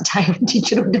 3 hours a day on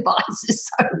digital devices.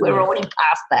 So we're already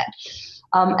past that.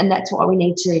 And that's why we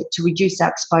need to reduce our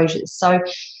exposures. So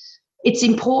it's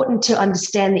important to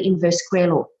understand the inverse square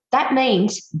law. That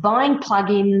means buying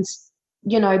plugins,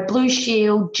 Blue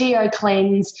Shield,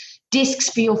 GeoCleanse, discs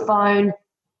for your phone.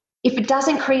 If it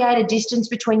doesn't create a distance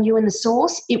between you and the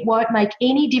source, it won't make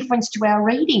any difference to our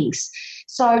readings.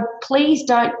 So please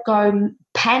don't go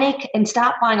panic and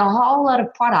start buying a whole lot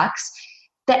of products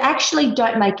that actually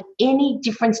don't make any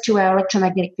difference to our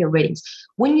electromagnetic field readings.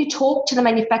 When you talk to the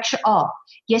manufacturer,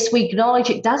 yes, we acknowledge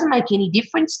it doesn't make any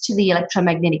difference to the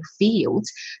electromagnetic fields,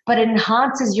 but it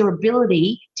enhances your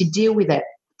ability to deal with it.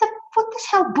 What the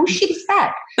hell bullshit is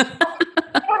that? You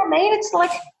know what I mean? It's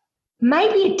like,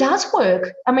 maybe it does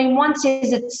work. I mean, one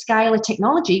says it's scalar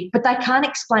technology, but they can't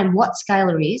explain what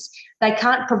scalar is. They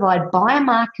can't provide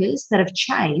biomarkers that have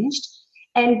changed.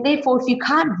 And therefore, if you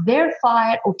can't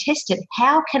verify it or test it,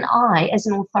 how can I, as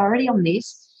an authority on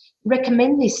this,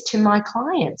 recommend this to my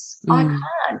clients? I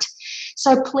can't.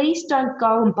 So please don't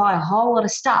go and buy a whole lot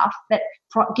of stuff that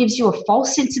gives you a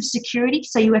false sense of security,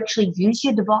 so you actually use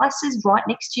your devices right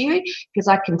next to you, because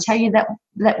I can tell you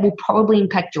that will probably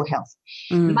impact your health.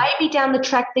 Maybe down the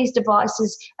track these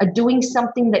devices are doing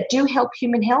something that do help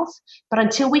human health, but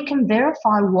until we can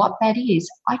verify what that is,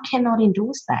 I cannot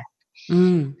endorse that.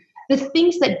 The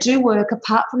things that do work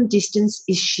apart from distance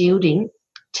is shielding,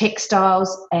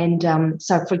 textiles, and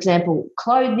so, for example,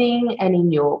 clothing, and in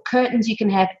your curtains you can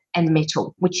have, and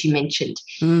metal, which you mentioned.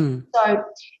 So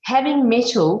having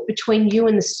metal between you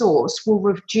and the source will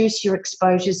reduce your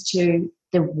exposures to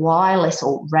the wireless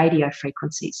or radio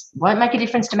frequencies. It won't make a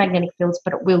difference to magnetic fields,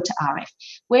 but it will to RF.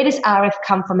 Where does RF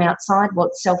come from outside? Well,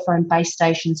 it's cell phone base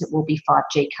stations. It will be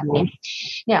 5G coming in.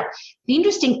 Now, the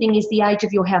interesting thing is the age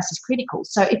of your house is critical.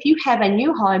 So if you have a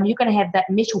new home, you're going to have that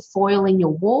metal foil in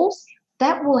your walls.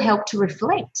 That will help to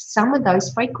reflect some of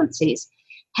those frequencies.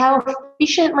 How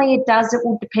efficiently it does, it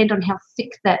will depend on how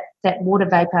thick that water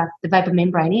vapour, the vapour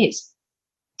membrane is.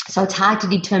 So it's hard to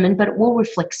determine, but it will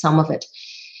reflect some of it.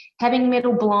 Having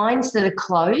metal blinds that are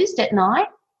closed at night,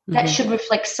 that should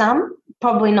reflect some,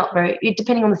 probably not very,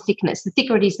 depending on the thickness. The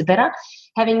thicker it is, the better.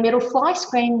 Having metal fly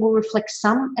screen will reflect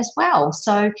some as well.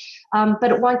 So,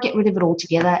 but it won't get rid of it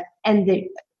altogether. And the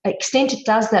extent it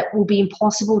does that will be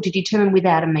impossible to determine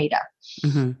without a meter.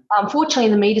 Unfortunately,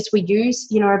 the meters we use,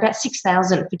 are about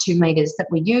 $6,000 for 2 meters that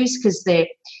we use, because they're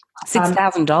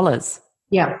 $6,000.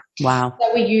 Yeah. Wow.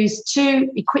 So we use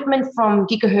 2 equipment from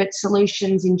Gigahertz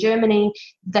Solutions in Germany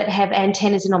that have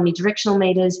antennas and omnidirectional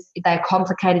meters. They're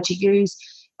complicated to use.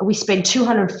 We spend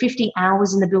 250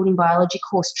 hours in the building biology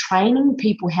course training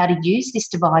people how to use this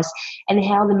device and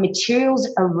how the materials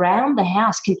around the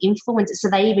house can influence it, so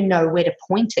they even know where to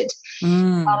point it.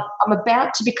 I'm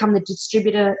about to become the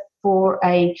distributor for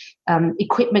a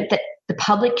equipment that the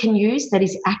public can use that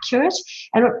is accurate,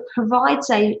 and it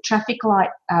provides a traffic light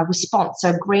response,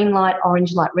 so green light,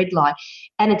 orange light, red light,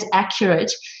 and it's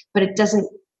accurate, but it doesn't,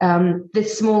 the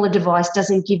smaller device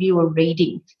doesn't give you a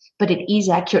reading, but it is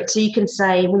accurate. So you can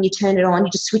say when you turn it on,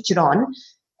 you just switch it on,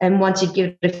 and once you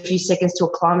give it a few seconds to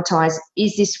acclimatise,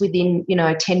 is this within,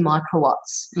 10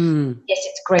 microwatts? Yes,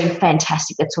 it's green,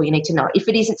 fantastic. That's all you need to know. If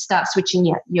it isn't, start switching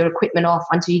your equipment off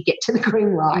until you get to the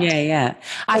green light. Yeah.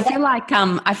 I feel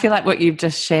like what you've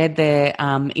just shared there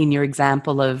in your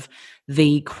example of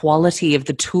the quality of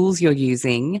the tools you're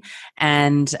using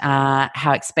and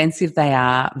how expensive they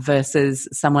are versus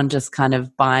someone just kind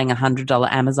of buying a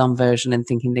 $100 Amazon version and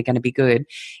thinking they're going to be good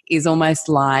is almost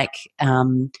like,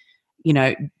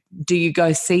 do you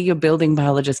go see your building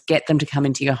biologist, get them to come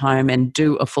into your home and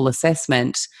do a full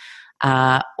assessment,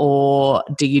 or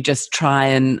do you just try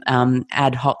and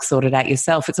ad hoc sort it out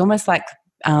yourself? It's almost like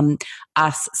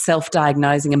us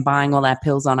self-diagnosing and buying all our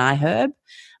pills on iHerb.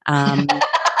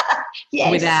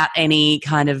 Yes. Without any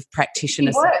kind of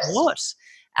practitioner support.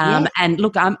 And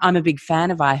look, I'm a big fan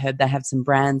of iHerb. They have some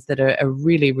brands that are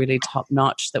really, really top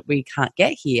notch that we can't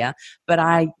get here, but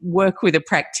I work with a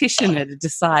practitioner to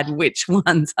decide which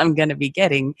ones I'm going to be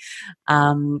getting.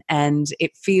 And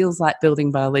it feels like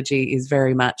building biology is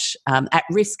very much at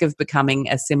risk of becoming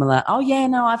a similar,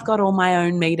 I've got all my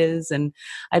own meters,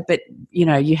 but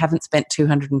you haven't spent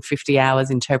 250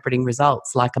 hours interpreting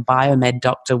results like a biomed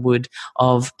doctor would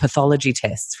of pathology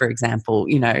tests, for example.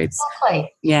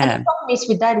 Exactly. Yeah. And the problem is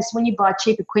with that is when you buy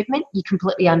cheap equipment, you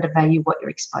completely undervalue what you're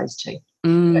exposed to.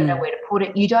 You don't know where to put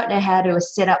it. You don't know how to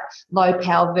set up low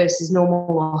power versus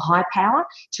normal or high power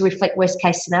to reflect worst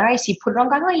case scenario. So you put it on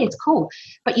going, it's cool.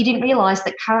 But you didn't realise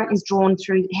that current is drawn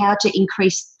through how to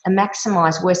increase and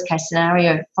maximise worst case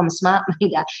scenario from a smart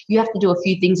meter. You have to do a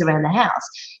few things around the house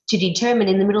to determine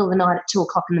in the middle of the night at 2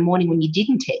 o'clock in the morning when you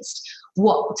didn't test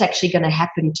what's actually going to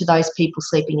happen to those people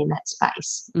sleeping in that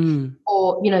space.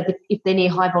 Or, if they're near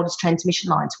high voltage transmission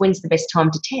lines, when's the best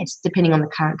time to test, depending on the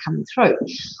current coming through.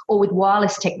 Or with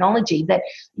wireless technology that,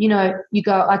 you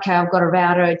go, okay, I've got a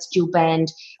router, it's dual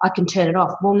band, I can turn it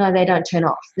off. Well, no, they don't turn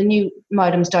off. The new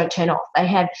modems don't turn off. They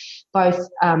have both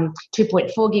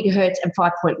 2.4 gigahertz and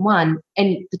 5.1,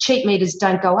 and the cheap meters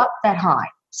don't go up that high.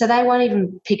 So they won't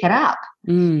even pick it up.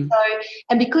 So,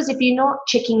 and because if you're not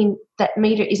checking that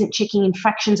meter isn't checking in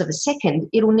fractions of a second,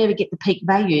 it'll never get the peak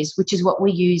values, which is what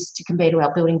we use to compare to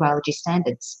our building biology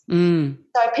standards. So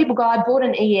people go, I bought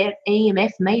an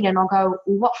EMF meter, and I'll go,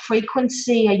 well, what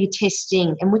frequency are you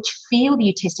testing and which field are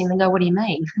you testing? They go, what do you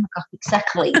mean? I go,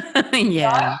 exactly.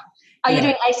 Yeah. Are you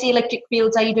doing AC electric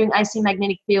fields? Are you doing AC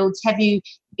magnetic fields? Have you,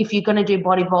 if you're going to do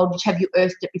body voltage, have you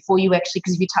earthed it before you actually,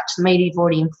 because if you touch the meter, you've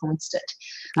already influenced it.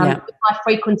 High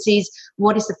frequencies,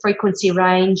 what is the frequency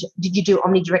range? Did you do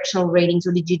omnidirectional readings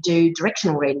or did you do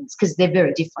directional readings? Because they're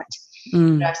very different.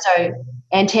 So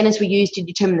antennas we use to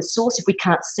determine the source if we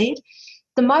can't see it.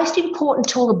 The most important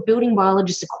tool a building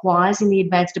biologist acquires in the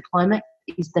advanced diploma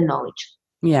is the knowledge.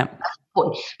 Yeah.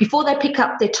 Before they pick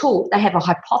up their tool, they have a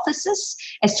hypothesis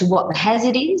as to what the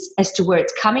hazard is, as to where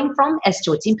it's coming from, as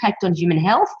to its impact on human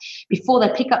health, before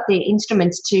they pick up their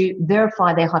instruments to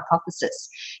verify their hypothesis.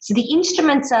 So the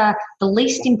instruments are the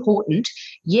least important.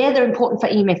 Yeah, they're important for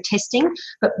EMF testing,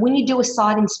 but when you do a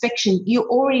site inspection, you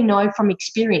already know from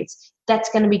experience that's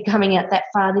going to be coming out that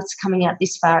far, that's coming out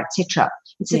this far, etc.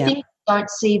 It's a thing you don't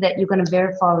see that you're going to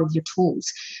verify with your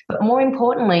tools. But more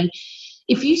importantly,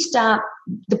 if you start,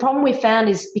 the problem we found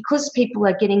is because people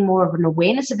are getting more of an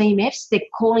awareness of EMFs, they're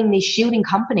calling these shielding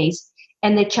companies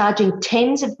and they're charging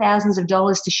tens of thousands of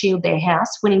dollars to shield their house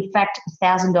when in fact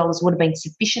 $1,000 would have been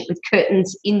sufficient with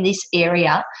curtains in this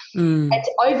area. And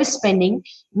overspending.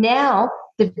 Now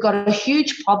they've got a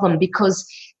huge problem because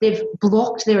they've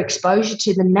blocked their exposure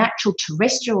to the natural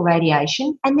terrestrial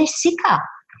radiation and they're sicker.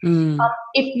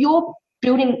 If you're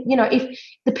building, if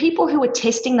the people who are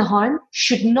testing the home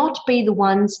should not be the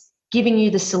ones giving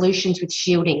you the solutions with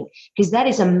shielding, because that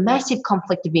is a massive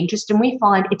conflict of interest, and we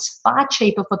find it's far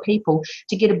cheaper for people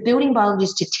to get a building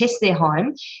biologist to test their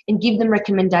home and give them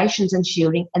recommendations on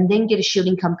shielding and then get a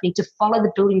shielding company to follow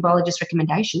the building biologist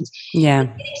recommendations.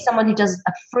 Someone who does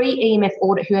a free EMF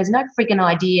audit who has no friggin'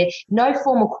 idea, no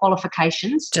formal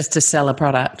qualifications. Just to sell a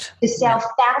product. To sell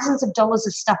thousands of dollars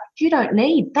of stuff you don't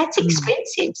need. That's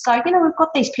expensive. So, we've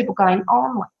got these people going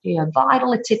on,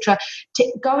 Vital, etc.,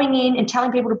 going in and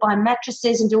telling people to buy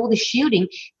mattresses and do all the shielding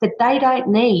that they don't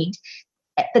need,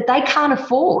 that they can't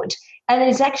afford, and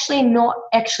it's actually not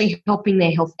actually helping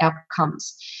their health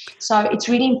outcomes. So it's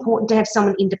really important to have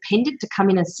someone independent to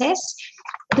come in and assess.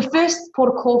 The first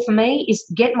port of call for me is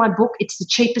get my book. It's the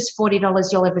cheapest $40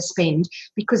 you'll ever spend,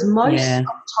 because most of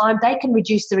the time they can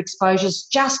reduce their exposures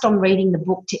just on reading the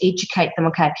book to educate them.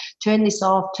 Okay, turn this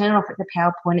off, turn it off at the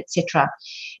PowerPoint, etc.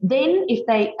 Then if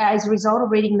they, as a result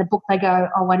of reading the book, they go,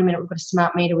 oh, wait a minute, we've got a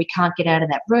smart meter, we can't get out of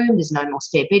that room, there's no more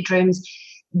spare bedrooms,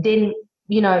 then,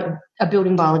 a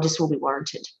building biologist will be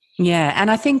warranted. Yeah, and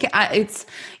I think it's,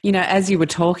 as you were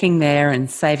talking there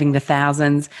and saving the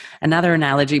thousands, another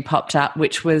analogy popped up,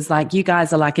 which was like you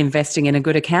guys are like investing in a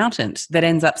good accountant that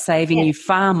ends up saving you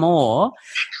far more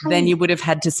than you would have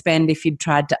had to spend if you'd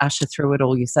tried to usher through it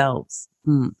all yourselves.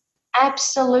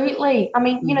 Absolutely. I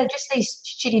mean, just these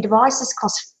shitty devices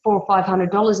cost $400 or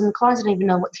 $500 and the clients don't even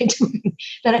know what they're doing.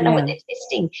 They don't know what they're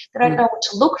testing. They don't know what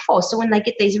to look for. So when they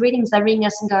get these readings, they ring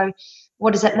us and go,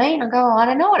 what does that mean? I go, I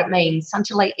don't know what it means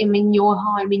until I'm in your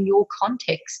home, in your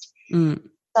context.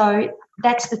 So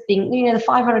that's the thing. The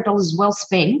 $500 is well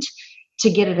spent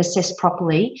to get it assessed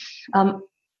properly.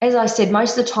 As I said,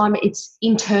 most of the time it's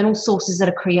internal sources that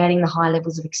are creating the high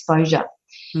levels of exposure.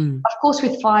 Of course,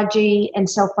 with 5G and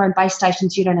cell phone base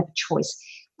stations, you don't have a choice.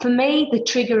 For me, the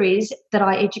trigger is that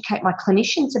I educate my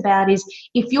clinicians about is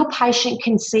if your patient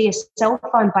can see a cell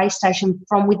phone base station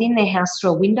from within their house through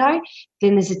a window,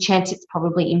 then there's a chance it's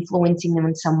probably influencing them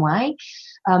in some way.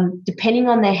 Depending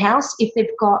on their house, if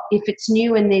it's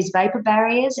new and there's vapor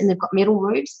barriers and they've got metal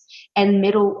roofs and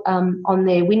metal on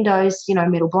their windows,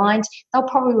 metal blinds, they'll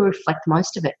probably reflect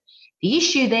most of it. The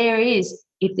issue there is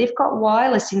if they've got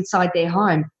wireless inside their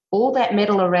home, all that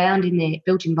metal around in their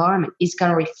built environment is going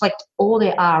to reflect all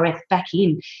their RF back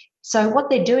in. So what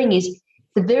they're doing is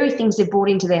the very things they've brought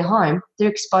into their home, they're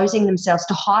exposing themselves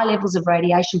to high levels of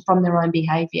radiation from their own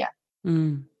behaviour.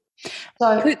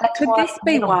 So could this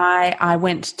be why I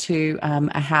went to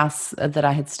a house that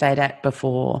I had stayed at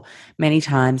before many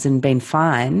times and been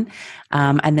fine,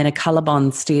 and then a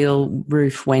Colorbond steel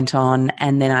roof went on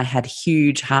and then I had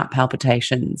huge heart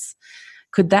palpitations?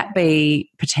 Could that be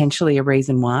potentially a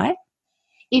reason why?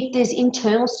 If there's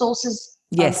internal sources.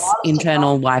 Yes,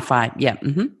 internal Wi-Fi, yeah.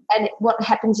 And what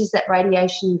happens is that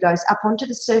radiation goes up onto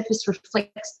the surface,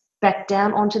 reflects back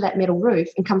down onto that metal roof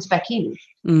and comes back in.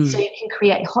 So you can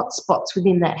create hot spots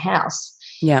within that house.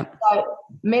 Yeah. So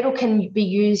metal can be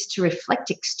used to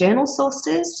reflect external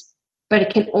sources,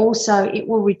 but it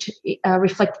will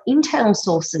reflect internal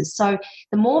sources. So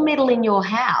the more metal in your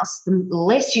house, the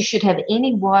less you should have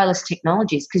any wireless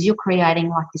technologies, because you're creating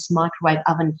like this microwave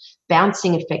oven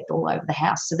bouncing effect all over the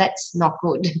house. So that's not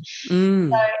good.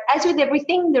 So as with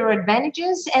everything, there are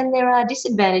advantages and there are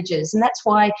disadvantages. And that's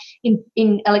why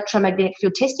in electromagnetic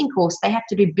field testing course, they have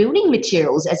to do building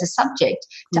materials as a subject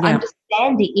to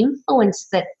understand the influence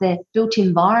that the built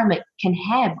environment can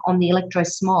have on the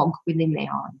electrosmog within their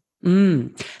home.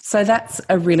 So that's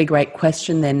a really great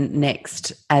question then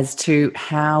next, as to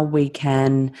how we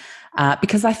can,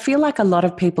 because I feel like a lot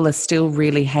of people are still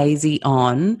really hazy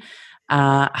on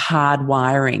hard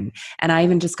wiring. And I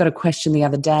even just got a question the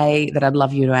other day that I'd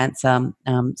love you to answer,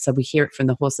 so we hear it from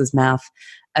the horse's mouth,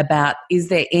 about is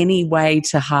there any way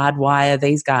to hardwire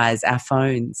these guys, our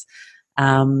phones,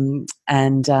 and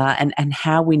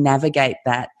how we navigate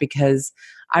that, because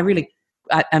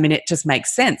I mean, it just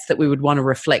makes sense that we would want to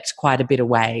reflect quite a bit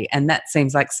away, and that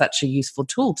seems like such a useful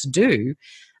tool to do,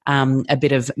 a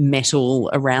bit of metal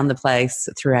around the place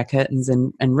through our curtains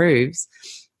and roofs.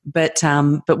 But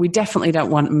we definitely don't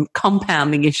want to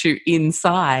compound the issue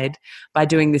inside by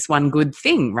doing this one good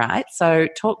thing, right? So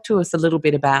talk to us a little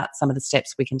bit about some of the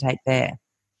steps we can take there.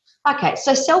 Okay,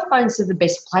 so cell phones are the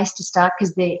best place to start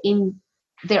because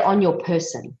they're on your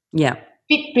person. Yeah.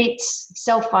 Fitbits,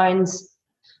 cell phones,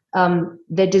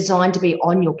 they're designed to be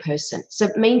on your person. So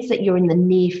it means that you're in the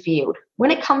near field.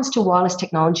 When it comes to wireless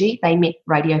technology, they emit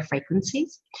radio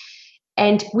frequencies.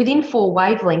 And within 4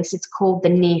 wavelengths, it's called the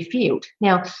near field.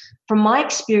 Now, from my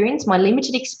experience, my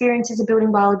limited experience as a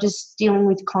building biologist dealing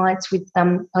with clients with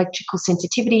electrical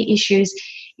sensitivity issues,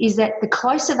 is that the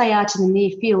closer they are to the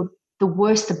near field, the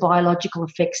worse the biological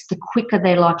effects, the quicker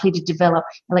they're likely to develop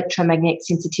electromagnetic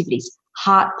sensitivities,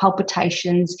 heart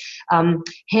palpitations,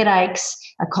 headaches,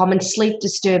 common sleep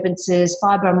disturbances,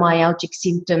 fibromyalgic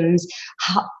symptoms,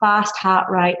 fast heart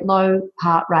rate, low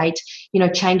heart rate,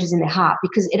 changes in their heart,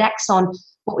 because it acts on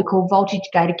what we call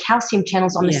voltage-gated calcium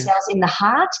channels on the cells in the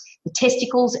heart, the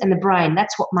testicles, and the brain.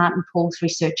 That's what Martin Paul's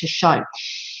research has shown.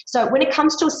 So when it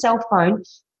comes to a cell phone,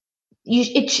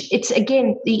 it's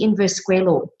again the inverse square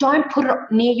law. Don't put it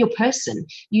near your person.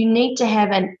 You need to have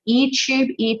an ear tube,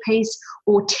 earpiece,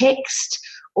 or text,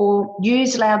 or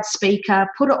use loudspeaker,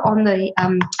 put it on the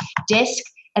desk,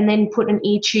 and then put an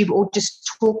ear tube or just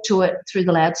talk to it through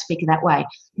the loudspeaker that way.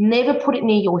 Never put it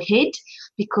near your head,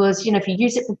 because if you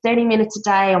use it for 30 minutes a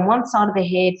day on one side of the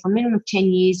head for a minimum of 10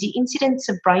 years, the incidence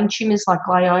of brain tumours like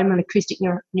glioma and acoustic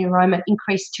neuroma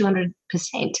increased 200%.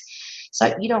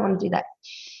 So you don't want to do that.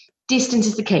 Distance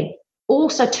is the key.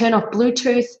 Also turn off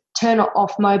Bluetooth, turn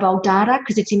off mobile data,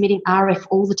 because it's emitting RF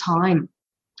all the time.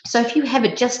 So if you have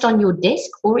it just on your desk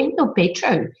or in your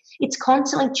bedroom, it's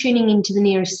constantly tuning into the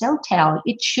nearest cell tower.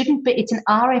 It shouldn't be. It's an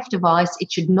RF device.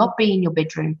 It should not be in your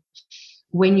bedroom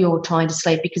when you're trying to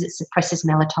sleep, because it suppresses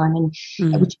melatonin,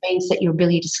 which means that your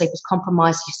ability to sleep is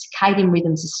compromised, your circadian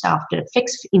rhythms are stuffed, it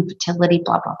affects infertility,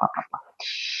 blah, blah, blah, blah, blah.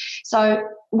 So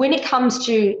when it comes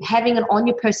to having it on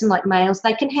your person, like males,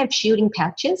 they can have shielding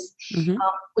pouches,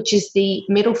 which is the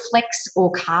metal flex or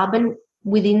carbon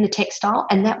within the textile,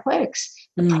 and that works.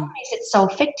 The problem is it's so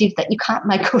effective that you can't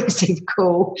make a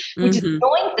reciprocal, which is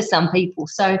annoying for some people.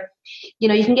 So,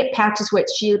 you can get pouches where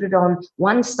it's shielded on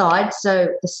one side, so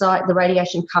the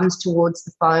radiation comes towards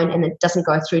the phone and it doesn't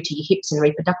go through to your hips and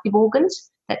reproductive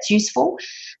organs. That's useful,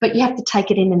 but you have to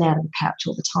take it in and out of the pouch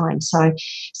all the time.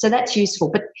 So that's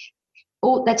useful, but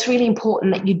that's really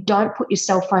important, that you don't put your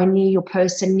cell phone near your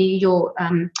person, near your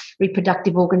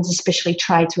reproductive organs, especially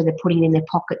trades where they're putting it in their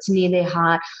pockets, near their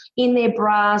heart, in their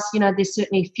bras. There's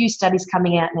certainly a few studies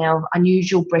coming out now of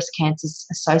unusual breast cancers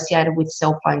associated with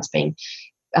cell phones being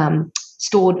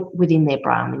stored within their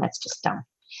bra. I mean, that's just dumb.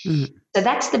 So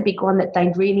that's the big one, that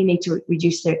they really need to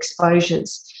reduce their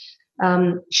exposures.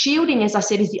 Shielding, as I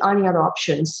said, is the only other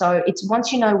option. So it's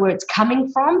once you know where it's coming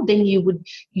from, then you would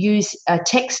use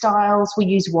textiles. We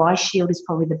use Y-Shield is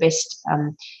probably the best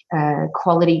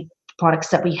quality products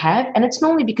that we have, and it's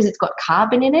normally because it's got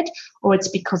carbon in it, or it's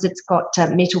because it's got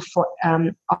metal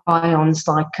ions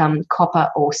like copper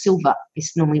or silver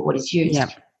is normally what is used. Yeah.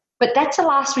 But that's a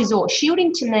last resort.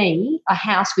 Shielding, to me, a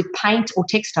house with paint or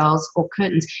textiles or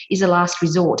curtains is a last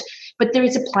resort. But there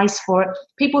is a place for it.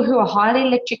 People who are highly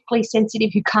electrically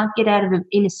sensitive, who can't get out of an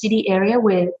inner city area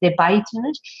where they're bathed in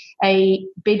it, a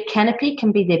bed canopy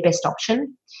can be their best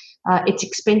option. It's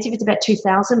expensive. It's about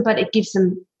 $2,000, but it gives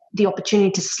them the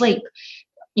opportunity to sleep.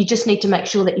 You just need to make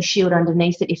sure that you shield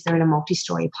underneath it if they're in a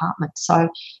multi-storey apartment. So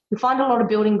you find a lot of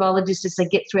building biologists, as they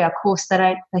get through our course,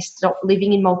 they stop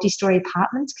living in multi-storey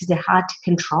apartments because they're hard to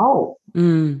control,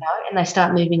 and they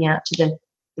start moving out to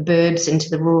the the burbs and to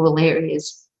the rural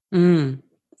areas.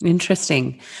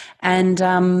 Interesting.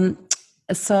 And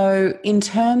so in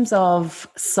terms of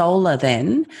solar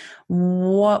then,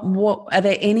 what are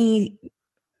there any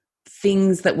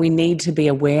things that we need to be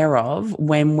aware of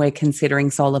when we're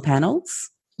considering solar panels?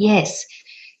 Yes.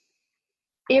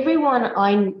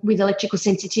 Everyone with electrical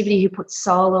sensitivity who puts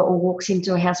solar or walks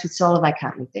into a house with solar, they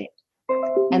can't live there.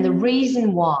 And the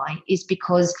reason why is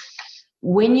because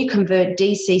when you convert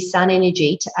DC sun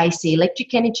energy to AC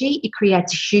electric energy, it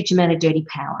creates a huge amount of dirty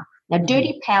power. Now,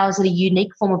 dirty power is a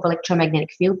unique form of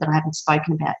electromagnetic field that I haven't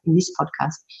spoken about in this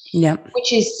podcast,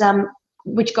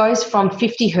 which goes from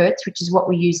 50 hertz, which is what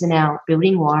we use in our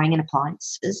building wiring and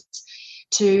appliances,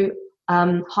 to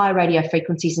high radio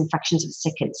frequencies in fractions of a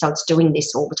second. So it's doing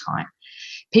this all the time.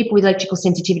 People with electrical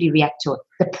sensitivity react to it.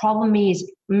 The problem is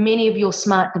many of your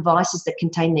smart devices that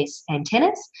contain these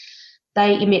antennas,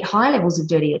 they emit high levels of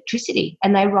dirty electricity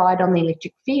and they ride on the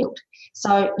electric field.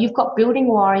 So you've got building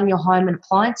wiring, your home and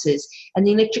appliances, and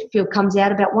the electric field comes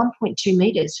out about 1.2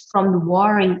 metres from the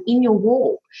wiring in your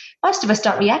wall. Most of us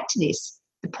don't react to this.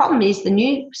 The problem is the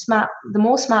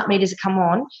more smart meters that come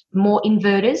on, the more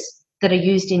inverters that are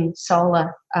used in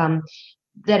solar,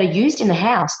 that are used in the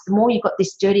house, the more you've got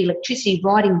this dirty electricity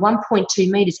riding 1.2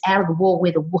 metres out of the wall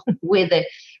where the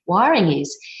wiring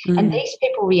is. And these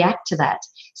people react to that.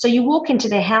 So you walk into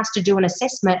their house to do an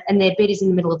assessment and their bed is in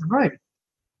the middle of the room.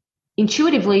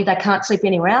 Intuitively, they can't sleep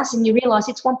anywhere else, and you realise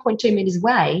it's 1.2 metres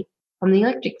away from the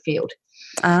electric field.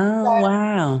 Oh, so,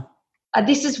 wow.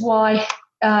 This is why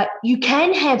you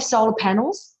can have solar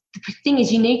panels. The thing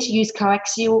is you need to use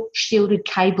coaxial shielded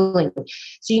cabling.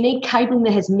 So you need cabling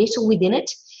that has metal within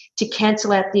it to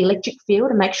cancel out the electric field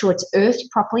and make sure it's earthed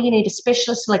properly. You need a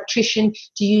specialist electrician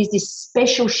to use this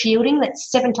special shielding that's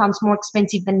 7 times more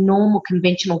expensive than normal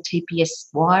conventional TPS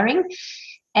wiring,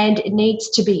 and it needs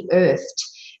to be earthed.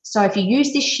 So if you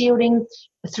use this shielding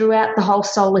throughout the whole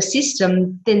solar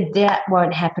system, then that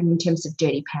won't happen in terms of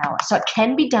dirty power. So it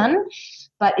can be done,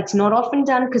 but it's not often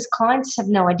done because clients have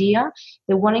no idea.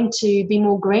 They're wanting to be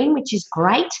more green, which is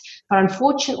great, but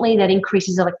unfortunately that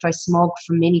increases electrosmog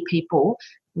for many people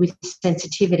with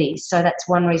sensitivity. So that's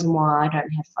one reason why I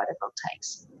don't have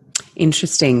photovoltaics.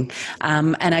 Interesting.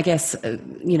 And I guess,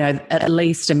 at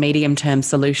least a medium-term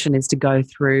solution is to go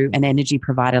through an energy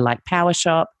provider like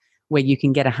PowerShop, where you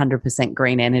can get 100%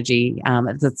 green energy.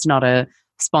 It's not a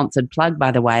sponsored plug,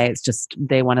 by the way. It's just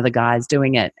they're one of the guys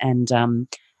doing it.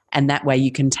 And that way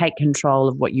you can take control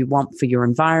of what you want for your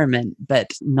environment,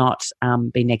 but not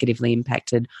be negatively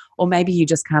impacted. Or maybe you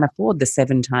just can't afford the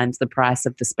 7 times the price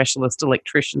of the specialist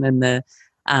electrician and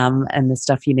the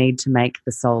stuff you need to make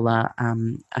the solar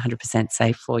 100%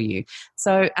 safe for you.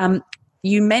 So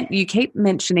you keep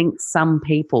mentioning some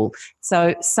people.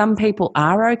 So some people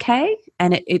are okay,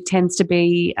 and it tends to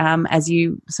be, as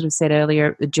you sort of said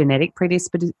earlier, a genetic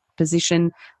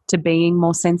predisposition to being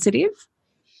more sensitive.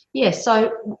 Yes,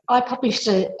 so I published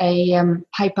a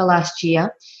paper last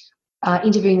year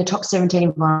interviewing the top 17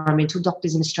 environmental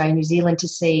doctors in Australia and New Zealand to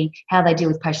see how they deal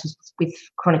with patients with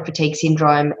chronic fatigue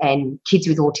syndrome and kids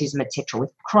with autism, etc.,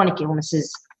 with chronic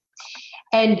illnesses.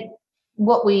 And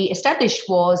what we established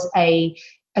was a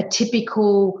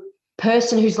typical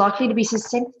person who's likely to be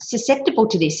susceptible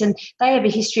to this, and they have a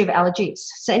history of allergies.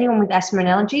 So anyone with asthma and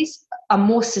allergies are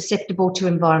more susceptible to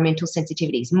environmental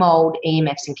sensitivities, mold,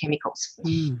 EMFs and chemicals.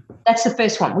 That's the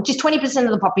first one, which is 20%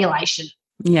 of the population.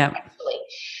 Yeah. Actually.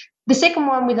 The second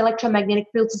one with electromagnetic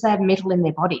fields is they have metal in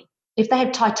their body. If they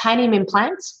have titanium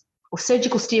implants or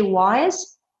surgical steel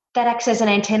wires, that acts as an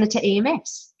antenna to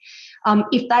EMFs.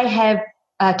 If they have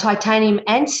titanium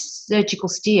and surgical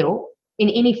steel in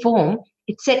any form,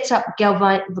 it sets up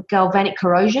galvanic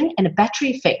corrosion and a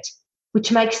battery effect,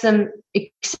 which accelerates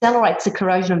the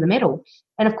corrosion of the metal.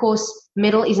 And, of course,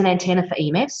 metal is an antenna for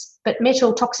EMFs, but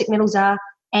toxic metals are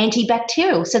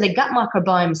antibacterial, so the gut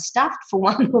microbiome is stuffed, for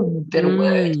one better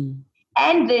word,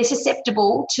 and they're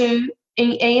susceptible to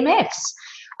EMFs.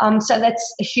 So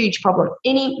that's a huge problem,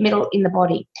 any metal in the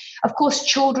body. Of course,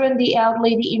 children, the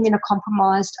elderly, the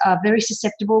immunocompromised are very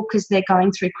susceptible because they're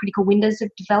going through critical windows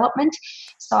of development.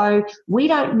 So we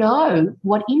don't know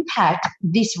what impact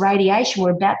this radiation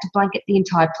we're about to blanket the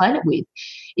entire planet with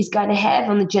is going to have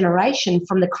on the generation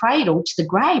from the cradle to the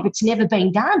grave. It's never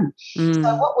been done.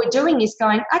 So what we're doing is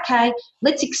going, okay,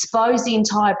 let's expose the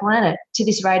entire planet to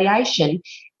this radiation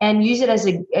and use it as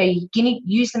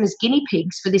use them as guinea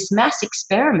pigs for this mass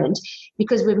experiment,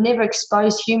 because we've never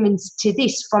exposed humans to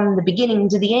this from the beginning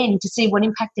to the end to see what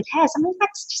impact it has. I mean,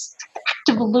 that's just an act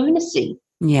of lunacy.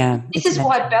 Yeah. This is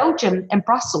why Belgium and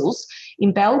Brussels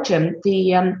in Belgium,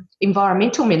 the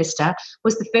environmental minister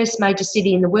was the first major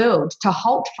city in the world to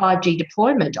halt 5G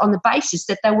deployment on the basis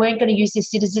that they weren't going to use their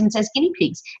citizens as guinea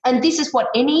pigs. And this is what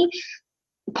any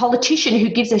politician who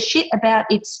gives a shit about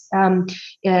its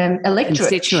electorate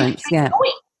constituents,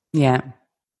 yeah,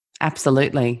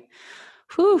 absolutely.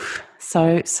 Whew,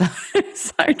 so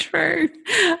true.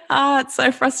 It's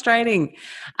so frustrating.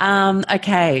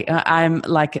 Okay, I'm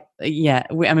like,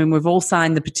 we've all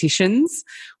signed the petitions.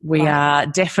 We are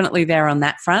definitely there on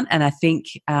that front, and I think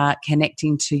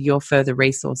connecting to your further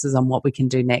resources on what we can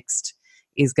do next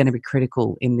is going to be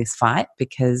critical in this fight,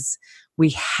 because we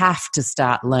have to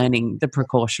start learning the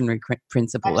precautionary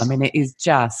principle. Absolutely. I mean, it is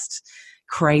just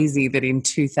crazy that in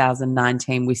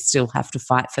 2019 we still have to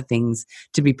fight for things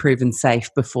to be proven safe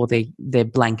before they're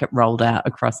blanket rolled out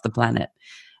across the planet.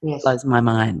 Yes. Blows my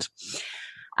mind.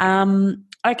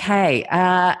 Okay,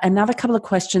 another couple of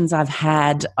questions I've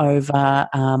had over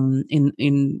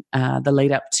in the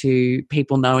lead up to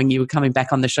people knowing you were coming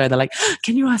back on the show. They're like,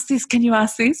 can you ask this? Can you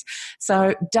ask this?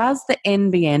 So does the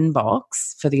NBN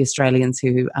box, for the Australians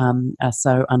who are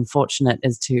so unfortunate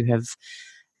as to have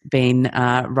been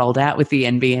rolled out with the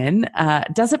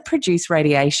NBN, does it produce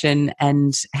radiation,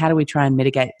 and how do we try and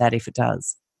mitigate that if it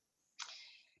does?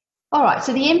 All right,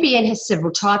 so the NBN has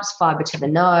several types: fibre to the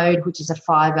node, which is a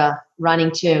fibre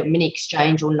running to a mini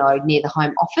exchange or node near the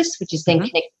home office, which is then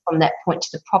connected from that point to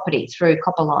the property through a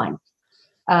copper line.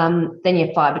 Then you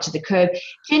have fibre to the curb.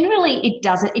 Generally, it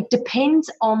doesn't. It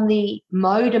depends on the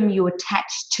modem you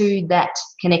attach to that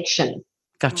connection.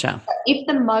 Gotcha. If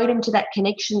the modem to that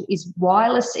connection is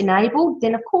wireless enabled,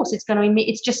 then of course it's going to emit.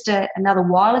 It's just another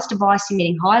wireless device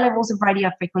emitting high levels of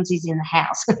radio frequencies in the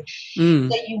house. So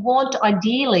you want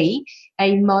ideally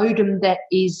a modem that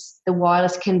is the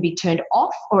wireless can be turned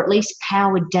off or at least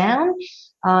powered down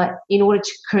in order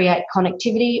to create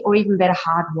connectivity, or even better,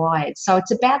 hardwired. So it's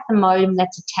about the modem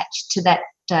that's attached to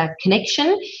that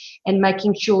connection and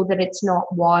making sure that it's not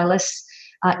wireless.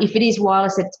 If it is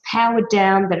wireless, that it's powered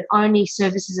down, that it only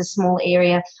services a small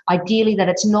area, ideally that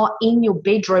it's not in your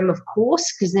bedroom, of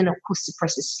course, because then, of course,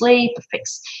 suppresses sleep,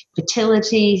 affects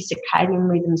fertility, circadian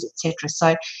rhythms, etc.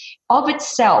 So of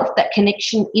itself, that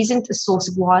connection isn't the source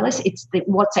of wireless, it's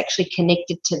what's actually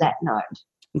connected to that node.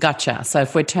 Gotcha. So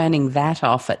if we're turning that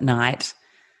off at night,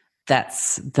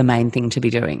 that's the main thing to be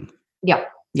doing. Yeah.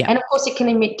 Yeah. And, of course, it can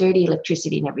emit dirty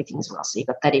electricity and everything as well. So you've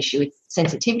got that issue with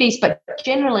sensitivities. But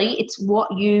generally, it's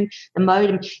the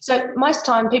modem. So most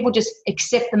time people just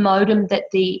accept the modem that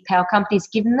the power company's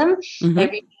given them. They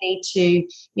really need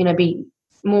to, be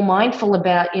more mindful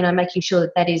about, making sure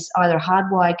that is either a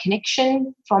hardwired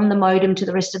connection from the modem to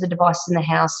the rest of the devices in the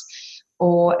house,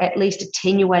 or at least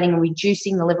attenuating and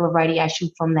reducing the level of radiation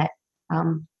from that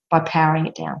by powering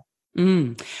it down.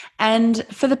 And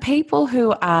for the people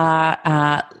who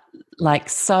are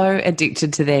so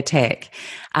addicted to their tech,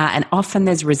 and often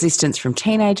there's resistance from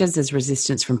teenagers, there's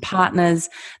resistance from partners,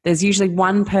 there's usually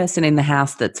one person in the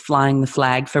house that's flying the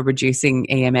flag for reducing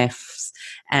EMFs,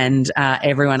 and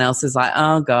everyone else is like,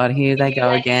 oh God, here they go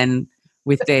again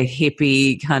with their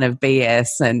hippie kind of BS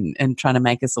and trying to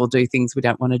make us all do things we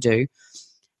don't want to do.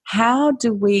 How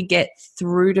do we get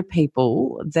through to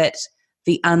people that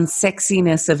the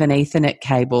unsexiness of an Ethernet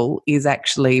cable is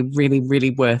actually really, really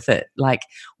worth it? Like,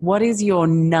 what is your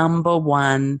number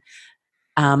one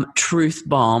truth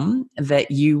bomb that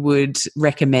you would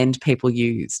recommend people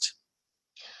used?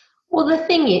 Well, the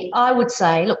thing is, I would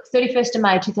say, look, 31st of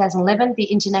May 2011, the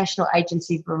International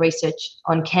Agency for Research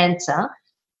on Cancer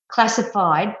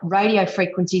classified radio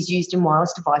frequencies used in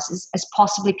wireless devices as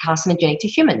possibly carcinogenic to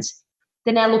humans.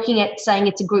 They're now looking at saying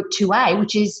it's a group 2A,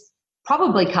 which is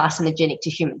probably carcinogenic to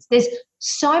humans. There's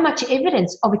so much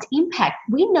evidence of its impact.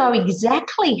 We know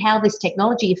exactly how this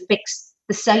technology affects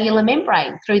the cellular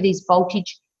membrane through these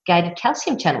voltage-gated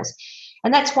calcium channels.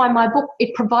 And that's why my book,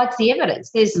 it provides the evidence.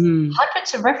 There's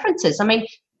hundreds of references. I mean,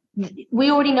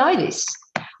 we already know this.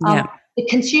 The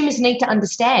consumers need to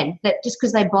understand that just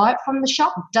because they buy it from the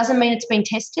shop doesn't mean it's been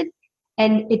tested,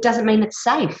 and it doesn't mean it's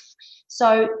safe.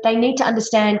 So they need to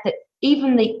understand that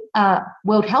even the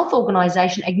World Health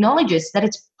Organization acknowledges that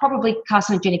it's probably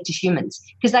carcinogenic to humans,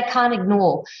 because they can't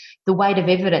ignore the weight of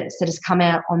evidence that has come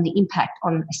out on the impact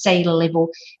on a cellular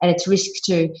level and its risk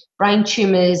to brain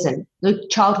tumours and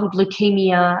childhood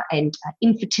leukemia and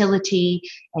infertility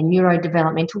and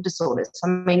neurodevelopmental disorders. I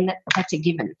mean, that's a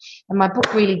given. And my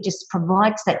book really just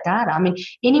provides that data. I mean,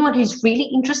 anyone who's really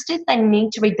interested, they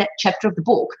need to read that chapter of the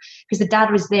book, because the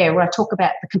data is there where I talk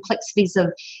about the complexities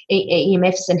of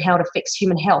EMFs and how it affects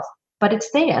human health. but it's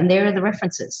there and there are the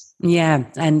references. Yeah,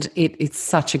 and it's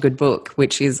such a good book,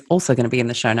 which is also going to be in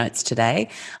the show notes today.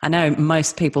 I know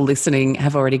most people listening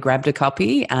have already grabbed a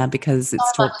copy because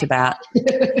it's talked about.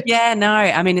 Yeah, no,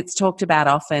 I mean, it's talked about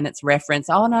often. It's referenced.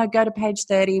 Oh, no, go to page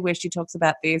 30 where she talks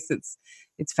about this.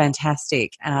 It's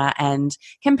fantastic. And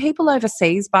can people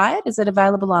overseas buy it? Is it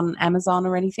available on Amazon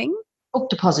or anything? Book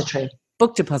Depository.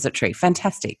 Book Depository,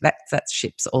 fantastic. That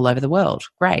ships all over the world.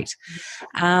 Great.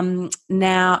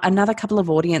 Now, another couple of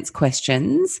audience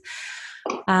questions.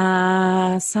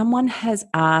 Someone has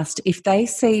asked if they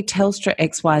see Telstra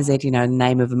XYZ,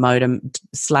 name of a modem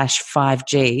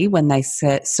 /5G when they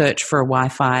search for a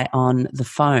Wi-Fi on the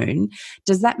phone,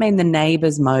 does that mean the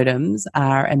neighbours' modems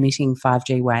are emitting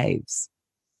 5G waves?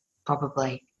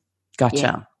 Probably.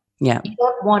 Gotcha. Yeah. You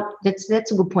don't want, that's a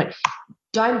good point.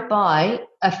 Don't buy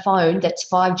a phone that's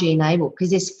 5G enabled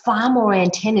because there's far more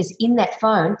antennas in that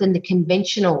phone than the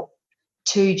conventional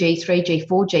 2G, 3G,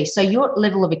 4G. So your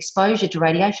level of exposure to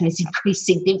radiation is increased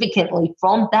significantly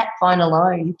from that phone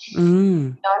alone.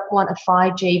 You don't want a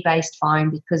 5G-based phone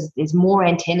because there's more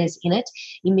antennas in it,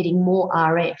 emitting more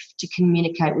RF to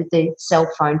communicate with the cell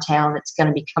phone tower that's going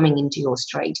to be coming into your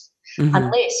street.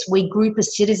 Unless we group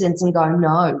as citizens and go,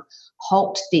 no,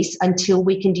 halt this until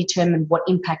we can determine what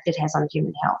impact it has on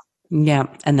human health. Yeah,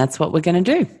 and that's what we're going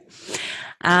to do.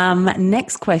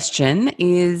 Next question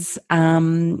is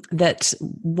that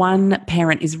one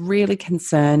parent is really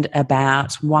concerned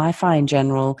about Wi-Fi in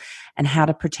general and how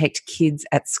to protect kids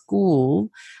at school.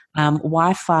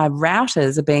 Wi-Fi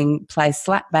routers are being placed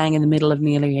slap bang in the middle of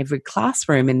nearly every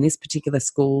classroom in this particular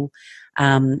school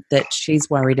that she's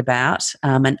worried about.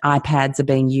 And iPads are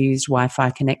being used,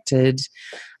 Wi-Fi connected,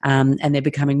 and they're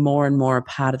becoming more and more a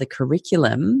part of the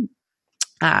curriculum.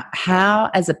 How,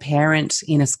 as a parent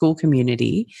in a school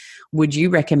community, would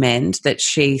you recommend that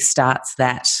she starts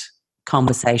that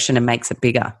conversation and makes it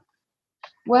bigger?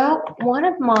 Well, one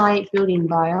of my building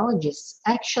biologists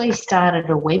actually started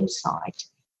a website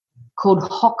called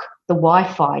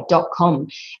hockthewifi.com,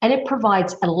 and it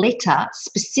provides a letter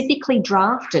specifically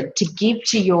drafted to give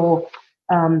to your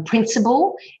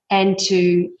principal and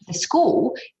to the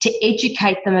school to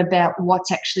educate them about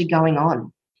what's actually going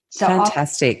on. So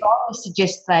fantastic. I would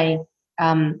suggest they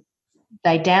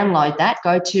download that.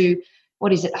 Go to,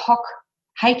 what is it, Hock,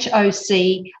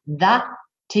 H-O-C, the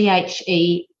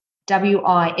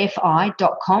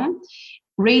THEWIFI.com.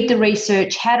 Read the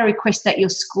research, how to request that your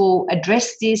school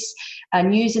address this,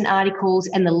 news and articles,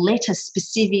 and the letter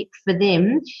specific for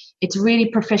them. It's really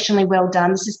professionally well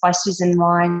done. This is by Susan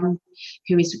Ryan,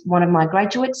 who is one of my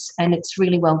graduates, and it's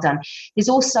really well done. There's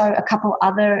also a couple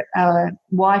other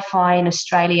Wi-Fi in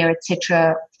Australia,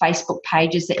 etc., Facebook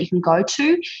pages that you can go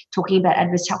to talking about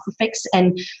adverse health effects.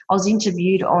 And I was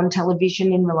interviewed on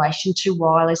television in relation to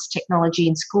wireless technology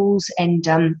in schools and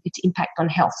its impact on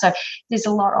health. So there's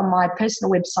a lot on my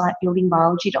personal website,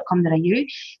 buildingbiology.com.au.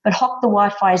 But Hock the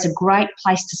Wi-Fi is a great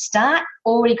place to start.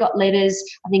 Already got letters.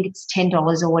 I think it's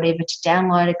 $10 or whatever to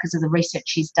download it because of the research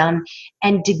she's done,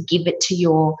 and to give it to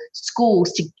your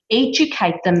schools to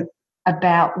educate them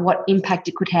about what impact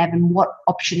it could have and what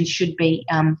options should be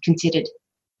considered.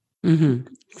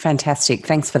 Fantastic.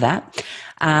 Thanks for that.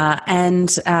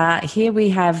 And here we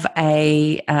have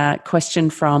a question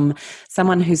from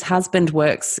someone whose husband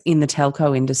works in the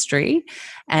telco industry.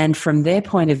 And from their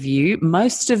point of view,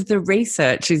 most of the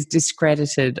research is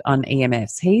discredited on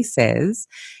EMFs. He says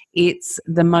it's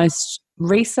the most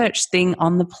researched thing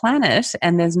on the planet,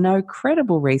 and there's no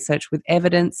credible research with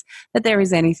evidence that there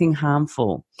is anything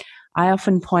harmful. I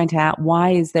often point out, why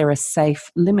is there a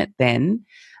safe limit then?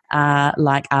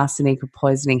 Like arsenic or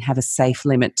poisoning have a safe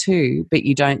limit too, but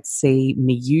you don't see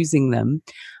me using them.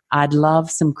 I'd love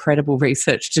some credible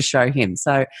research to show him.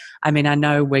 So, I mean, I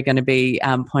know we're going to be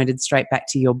pointed straight back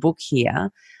to your book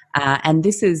here. And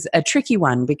this is a tricky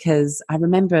one because I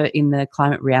remember in the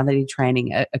climate reality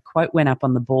training, a quote went up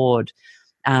on the board,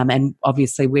 and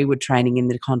obviously we were training in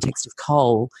the context of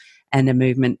coal and a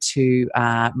movement to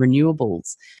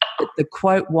renewables. But the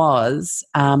quote was,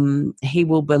 he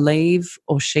will believe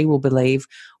or she will believe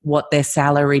what their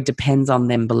salary depends on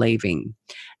them believing.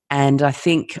 And I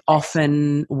think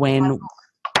often when...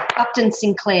 Upton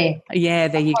Sinclair. Yeah,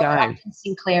 there you go. Upton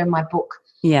Sinclair in my book.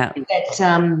 Yeah. That,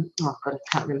 I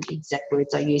can't remember the exact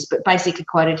words I used, but basically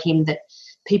quoted him that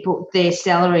people, their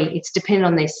salary, it's dependent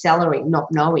on their salary, not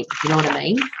knowing, if you know what I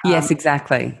mean. Yes,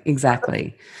 exactly.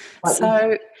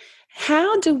 So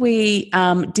how do we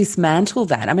dismantle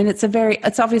that? I mean,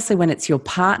 it's obviously when it's your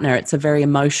partner, it's a very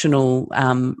emotional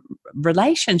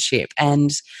relationship.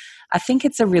 And I think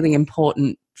it's a really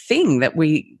important thing that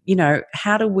we,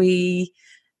 how do we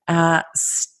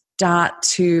start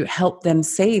to help them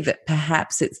see that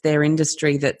perhaps it's their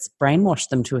industry that's brainwashed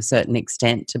them to a certain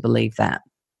extent to believe that?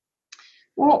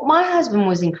 Well, my husband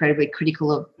was incredibly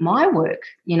critical of my work,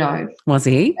 Was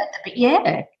he?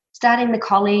 Yeah, starting the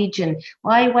college and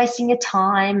why are you wasting your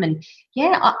time? And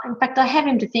in fact, I have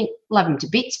him to think, love him to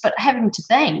bits, but I have him to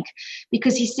thank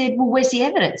because he said, well, where's the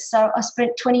evidence? So I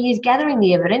spent 20 years gathering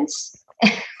the evidence.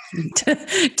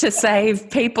 to save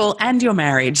people and your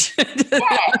marriage. This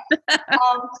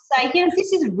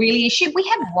is really issue. We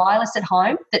have wireless at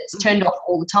home that's turned off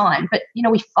all the time, but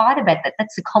we fight about that.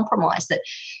 That's the compromise that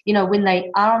when they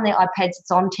are on their iPads,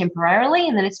 it's on temporarily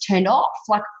and then it's turned off.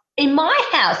 Like in my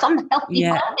house, I'm the healthy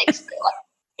one next door.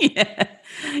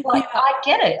 I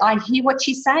get it. I hear what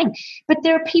she's saying, but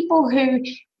there are people who,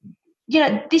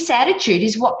 this attitude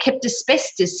is what kept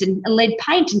asbestos and lead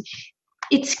paint and.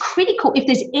 It's critical if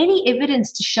there's any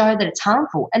evidence to show that it's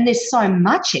harmful, and there's so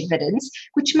much evidence,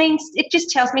 which means it just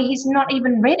tells me he's not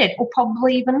even read it or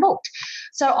probably even looked.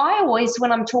 So I always,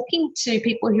 when I'm talking to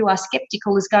people who are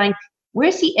skeptical, is going,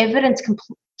 where's the evidence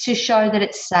to show that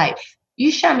it's safe?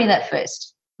 You show me that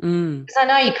first. Because I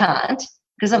know you can't,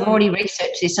 because I've already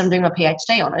researched this. I'm doing my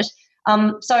PhD on it.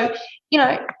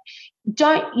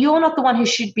 You're not the one who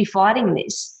should be fighting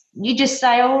this. You just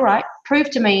say, all right, prove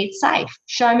to me it's safe.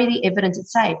 Show me the evidence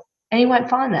it's safe. And you won't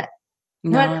find that.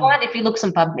 You won't find it if you look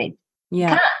some PubMed. Yeah.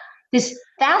 You can't. There's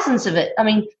thousands of it. I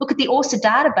mean, look at the ORSA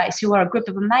database, who are a group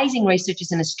of amazing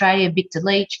researchers in Australia, Victor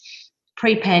Leach,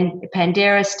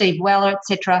 Pandera, Steve Weller,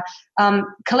 etc.,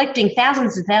 collecting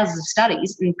thousands and thousands of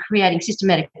studies and creating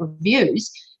systematic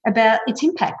reviews about its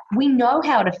impact. We know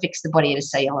how it affects the body at a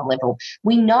cellular level.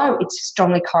 We know it's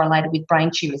strongly correlated with brain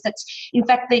tumours. That's, in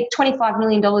fact, the $25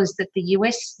 million that the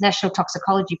US National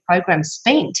Toxicology Program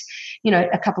spent,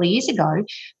 a couple of years ago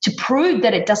to prove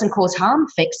that it doesn't cause harm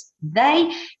effects.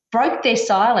 They broke their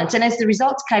silence, and as the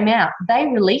results came out, they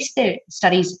released their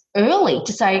studies early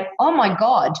to say, oh, my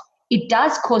God, it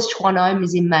does cause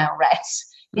schwannomas in male rats.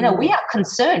 We are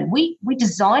concerned. We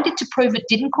designed it to prove it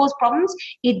didn't cause problems.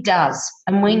 It does,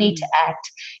 and we need to act.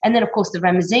 And then, of course, the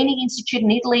Ramazzini Institute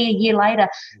in Italy a year later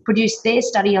produced their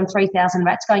study on 3,000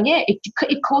 rats going,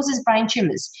 it causes brain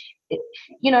tumours.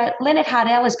 Leonard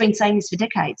Hardell has been saying this for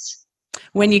decades.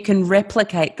 When you can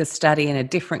replicate the study in a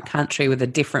different country with a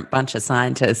different bunch of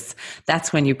scientists,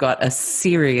 that's when you've got a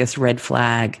serious red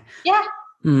flag. Yeah,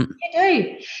 you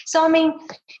do. So, I mean,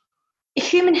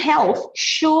 human health,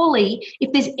 surely,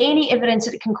 if there's any evidence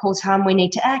that it can cause harm, we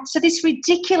need to act. So this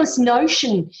ridiculous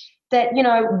notion that,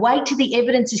 wait till the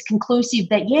evidence is conclusive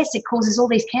that, yes, it causes all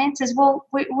these cancers, well,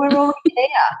 we're already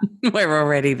there. We're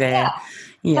already there.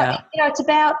 Yeah. So, it's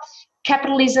about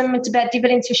capitalism. It's about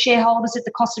dividends for shareholders at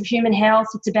the cost of human health.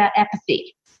 It's about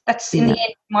apathy. That's, in the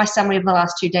end, my summary of the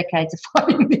last 2 decades of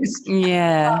fighting this.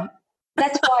 Yeah.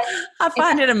 That's why. I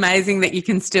find it amazing that you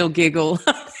can still giggle.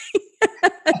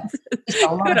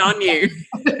 Good on you.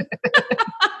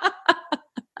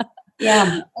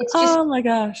 It's just, oh my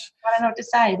gosh, I don't know what to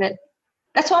say, but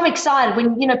that's why I'm excited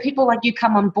when people like you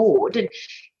come on board and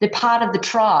they're part of the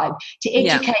tribe to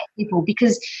educate people,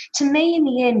 because to me, in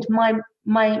the end,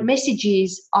 my message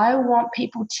is I want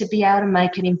people to be able to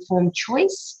make an informed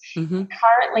choice.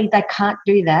 Currently, they can't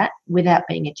do that without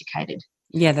being educated.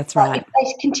 Yeah, that's right. If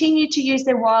they continue to use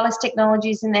their wireless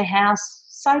technologies in their house,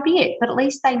 so be it, but at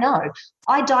least they know.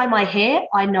 I dye my hair,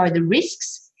 I know the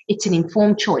risks, it's an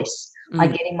informed choice. I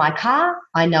get in my car,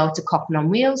 I know it's a coffin on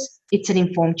wheels, it's an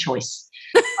informed choice.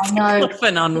 I know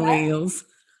coffin on wheels.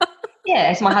 Yeah,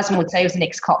 as my husband would say, he was an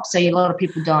ex-cop, so a lot of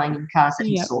people dying in cars that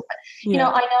he saw. But,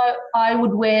 I know I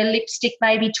would wear lipstick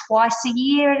maybe twice a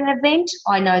year at an event.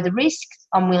 I know the risk.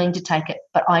 I'm willing to take it,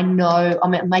 but I know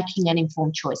I'm making an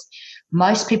informed choice.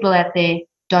 Most people out there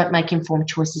don't make informed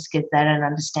choices because they don't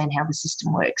understand how the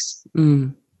system works.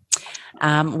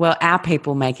 Well, our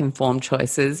people make informed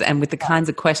choices, and with the kinds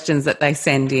of questions that they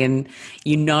send in,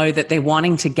 you know that they're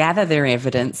wanting to gather their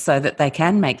evidence so that they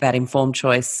can make that informed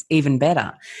choice even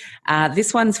better.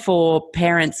 This one's for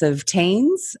parents of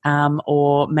teens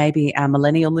or maybe our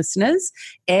millennial listeners.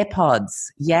 AirPods,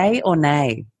 yay or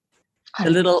nay?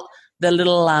 The little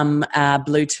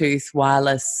Bluetooth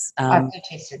wireless.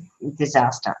 Bluetooth's a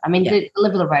disaster. I mean, the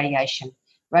level of radio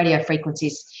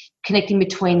frequencies connecting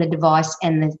between the device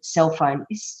and the cell phone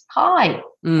is high.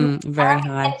 Very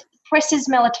high. It suppresses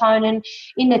melatonin.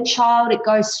 In a child, it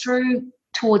goes through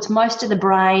towards most of the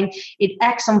brain. It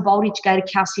acts on voltage-gated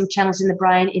calcium channels in the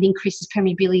brain. It increases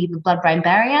permeability of the blood-brain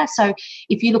barrier. So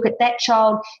if you look at that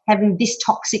child having this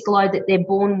toxic load that they're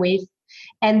born with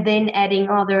and then adding,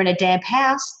 they're in a damp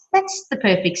house, that's the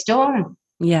perfect storm.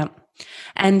 Yeah.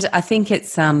 And I think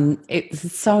it's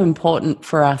so important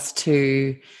for us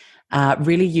to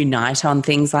really unite on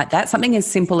things like that. Something as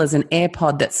simple as an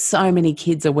AirPod that so many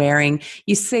kids are wearing.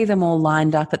 You see them all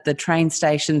lined up at the train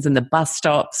stations and the bus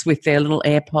stops with their little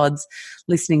AirPods,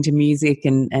 listening to music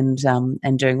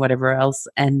and doing whatever else.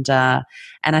 And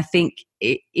I think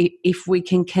if we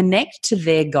can connect to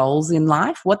their goals in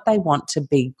life, what they want to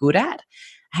be good at,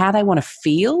 how they want to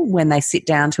feel when they sit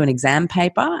down to an exam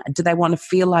paper. Do they want to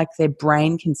feel like their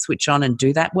brain can switch on and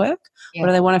do that work? Yeah. Or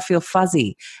do they want to feel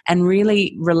fuzzy? And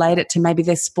really relate it to maybe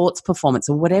their sports performance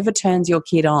or whatever turns your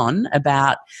kid on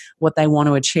about what they want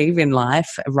to achieve in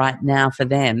life right now for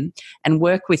them, and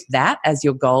work with that as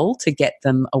your goal to get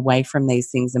them away from these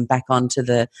things and back onto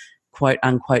the quote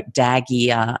unquote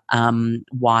daggier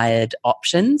wired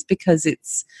options, because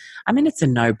it's a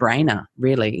no-brainer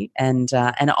really, and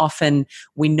often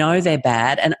we know they're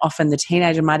bad, and often the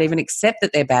teenager might even accept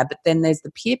that they're bad, but then there's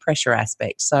the peer pressure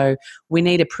aspect. So we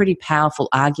need a pretty powerful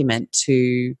argument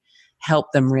to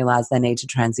help them realize they need to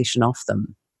transition off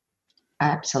them.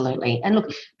 Absolutely. And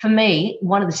look, for me,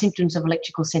 one of the symptoms of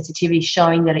electrical sensitivity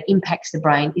showing that it impacts the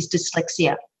brain is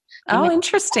dyslexia. Oh,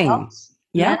 interesting.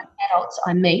 Yeah, adults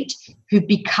I meet who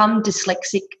become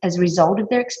dyslexic as a result of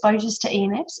their exposures to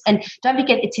EMFs. And don't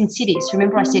forget, it's insidious.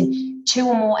 Remember I said 2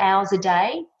 or more hours a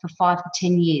day for 5 to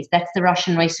 10 years. That's the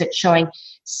Russian research showing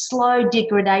slow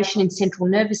degradation in central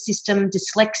nervous system,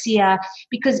 dyslexia,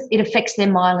 because it affects their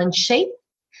myelin sheath.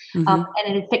 And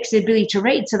it affects their ability to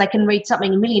read. So they can read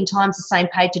something a million times the same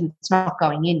page and it's not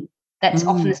going in. That's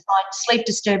often a sign of sleep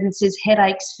disturbances,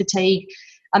 headaches, fatigue.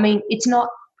 I mean, it's not,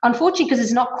 unfortunately, because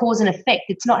it's not cause and effect.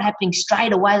 It's not happening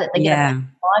straight away that they get a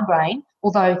migraine,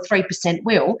 although 3%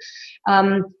 will.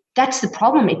 That's the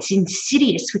problem. It's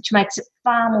insidious, which makes it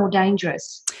far more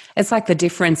dangerous. It's like the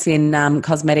difference in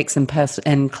cosmetics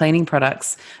and cleaning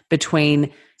products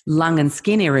between lung and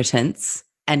skin irritants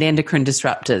and endocrine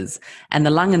disruptors. And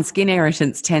the lung and skin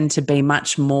irritants tend to be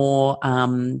much more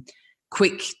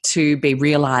quick to be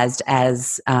realised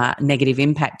as negative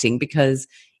impacting, because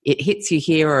it hits you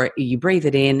here or you breathe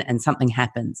it in and something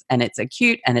happens, and it's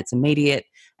acute and it's immediate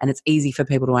and it's easy for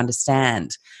people to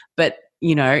understand. But,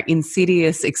 you know,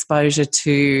 insidious exposure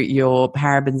to your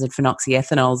parabens and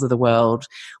phenoxyethanols of the world,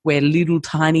 where little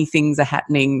tiny things are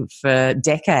happening for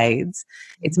decades,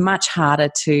 it's much harder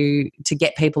to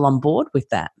get people on board with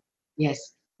that. Yes.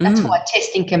 That's why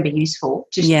testing can be useful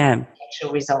to show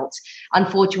actual results.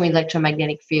 Unfortunately,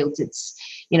 electromagnetic fields, it's,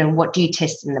 you know, what do you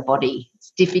test in the body?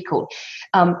 It's difficult.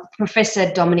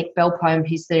 Professor Dominic Belpohm,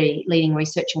 who's the leading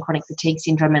researcher in chronic fatigue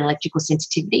syndrome and electrical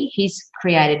sensitivity, he's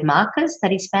created markers that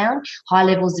he's found. High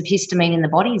levels of histamine in the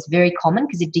body is very common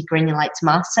because it degranulates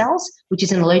mast cells, which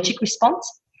is an allergic response,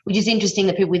 which is interesting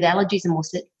that people with allergies are more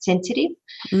sensitive.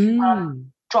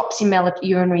 Drops in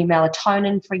urinary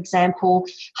melatonin, for example,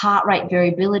 heart rate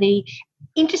variability.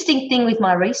 Interesting thing with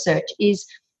my research is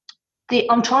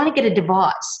I'm trying to get a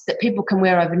device that people can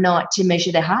wear overnight to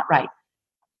measure their heart rate,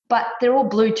 but they're all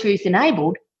Bluetooth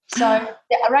enabled. So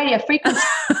the radio frequency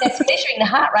that's measuring the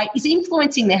heart rate is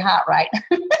influencing their heart rate.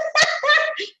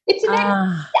 It's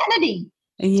an insanity.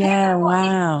 Yeah,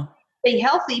 wow. Be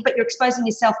healthy, but you're exposing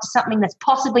yourself to something that's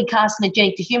possibly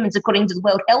carcinogenic to humans according to the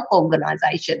World Health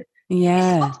Organization.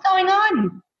 Yeah. What's going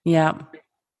on? Yeah.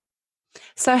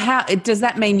 So how does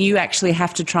that mean you actually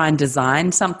have to try and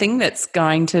design something that's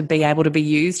going to be able to be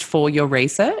used for your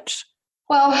research?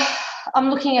 Well,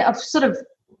 I've sort of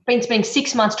been spending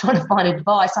 6 months trying to find a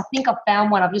device. I think I've found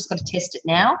one. I've just got to test it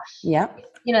now. Yeah.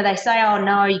 You know, they say, oh,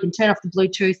 no, you can turn off the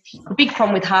Bluetooth. The big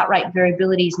problem with heart rate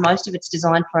variability is most of it's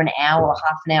designed for an hour or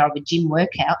half an hour of a gym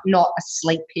workout, not a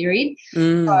sleep period.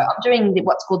 So I'm doing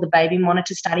what's called the baby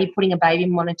monitor study, putting a baby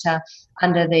monitor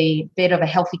under the bed of a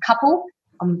healthy couple.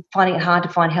 I'm finding it hard to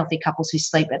find healthy couples who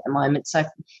sleep at the moment. So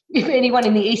if anyone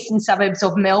in the eastern suburbs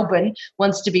of Melbourne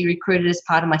wants to be recruited as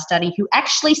part of my study who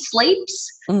actually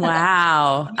sleeps.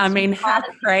 Wow. I mean, how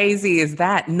crazy is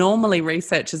that? Normally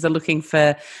researchers are looking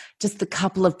for just the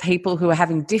couple of people who are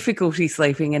having difficulty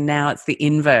sleeping, and now it's the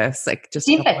inverse, like just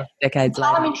a couple of decades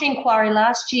later. Parliamentary inquiry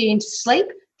last year into sleep,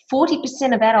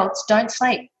 40% of adults don't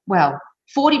sleep well.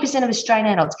 40% of Australian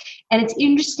adults. And it's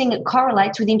interesting, it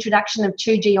correlates with the introduction of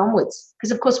 2G onwards.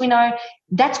 Because, of course, we know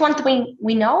that's one thing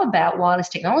we know about wireless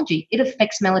technology. It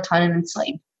affects melatonin and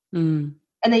sleep. And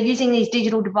they're using these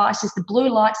digital devices. The blue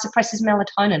light suppresses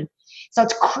melatonin. So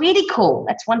it's critical.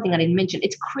 That's one thing I didn't mention.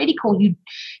 It's critical.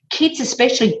 Kids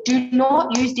especially, do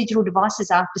not use digital devices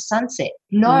after sunset.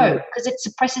 No, because it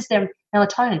suppresses their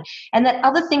melatonin. And that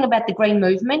other thing about the green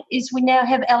movement is we now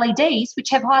have LEDs, which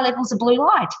have high levels of blue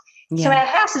light. Yeah. So our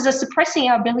houses are suppressing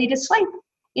our ability to sleep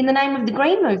in the name of the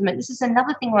green movement. This is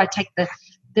another thing where I take the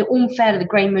oomph out of the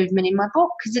green movement in my book,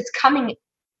 because it's coming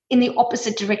in the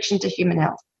opposite direction to human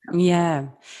health. Yeah.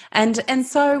 And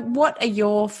so what are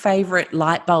your favourite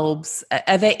light bulbs?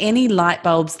 Are there any light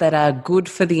bulbs that are good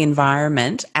for the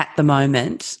environment at the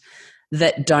moment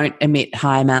that don't emit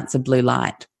high amounts of blue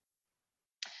light?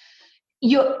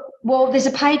 Well, there's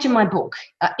a page in my book.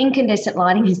 Incandescent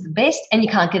lighting is the best, and you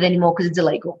can't get any more because it's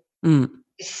illegal. It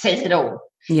says it all.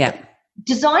 Yeah.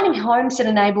 Designing homes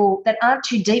that aren't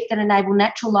too deep, that enable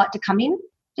natural light to come in,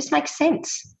 just makes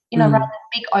sense. Rather than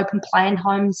big open plan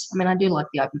homes. I mean, I do like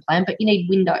the open plan, but you need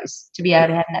windows to be able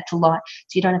to have natural light,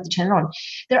 so you don't have to turn it on.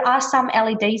 There are some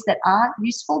LEDs that are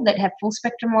useful, that have full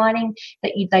spectrum lighting,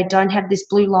 that they don't have this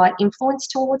blue light influence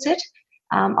towards it.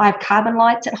 I have carbon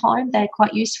lights at home. They're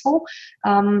quite useful.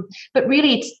 But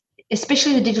really, it's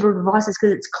especially the digital devices,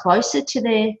 because it's closer to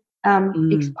their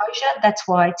exposure. That's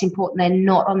why it's important they're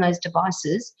not on those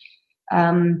devices,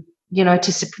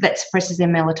 that suppresses their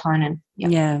melatonin.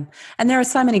 Yep. Yeah. And there are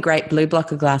so many great blue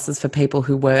blocker glasses for people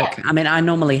who work. Yeah. I mean, I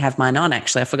normally have mine on,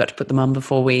 actually. I forgot to put them on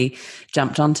before we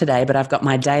jumped on today, but I've got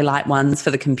my daylight ones for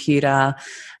the computer,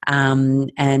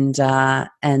 and the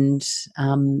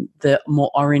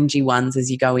more orangey ones as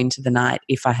you go into the night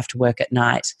if I have to work at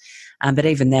night. But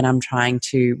even then I'm trying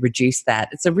to reduce that.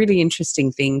 It's a really interesting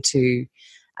thing to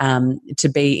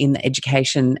be in the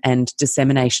education and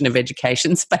dissemination of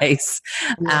education space,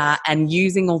 and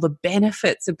using all the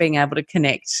benefits of being able to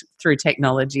connect through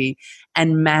technology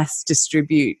and mass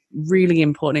distribute really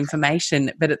important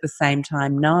information, but at the same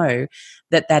time know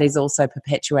that is also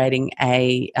perpetuating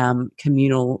a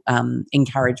communal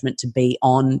encouragement to be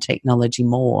on technology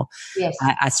more. Yes.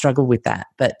 I struggle with that,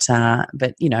 but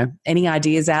any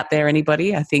ideas out there,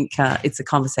 anybody? I think it's a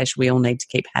conversation we all need to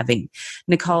keep having.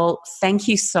 Nicole, thank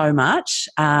you so much.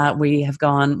 We have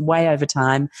gone way over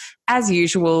time. As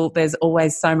usual, there's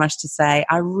always so much to say.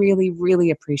 I really, really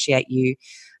appreciate you.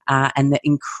 And the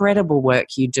incredible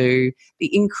work you do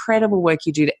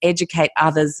to educate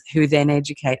others who then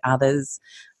educate others.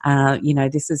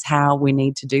 This is how we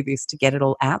need to do this to get it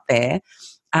all out there.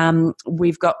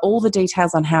 We've got all the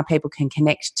details on how people can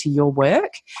connect to your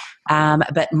work.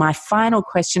 But my final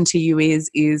question to you is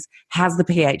how's the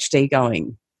PhD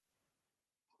going?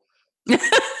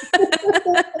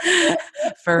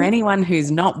 For anyone who's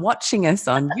not watching us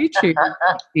on YouTube,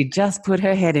 she just put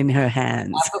her head in her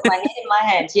hands. I put my head in my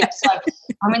hands, yep. So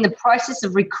I'm in the process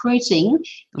of recruiting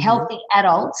healthy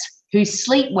adults who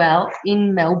sleep well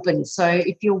in Melbourne. So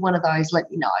if you're one of those, let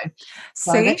me know.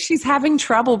 See, she's having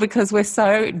trouble because we're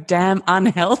so damn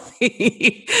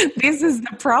unhealthy. This is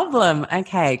the problem.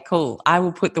 Okay, cool. I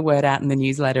will put the word out in the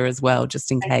newsletter as well,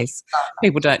 just in case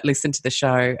people don't listen to the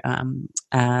show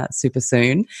super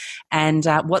soon. And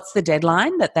what's the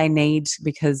deadline that they need?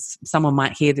 Because someone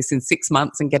might hear this in 6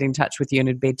 months and get in touch with you and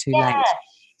it'd be too late.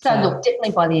 So look,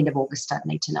 definitely by the end of August, I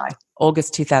need to know.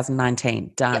 August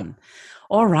 2019, done. Yep.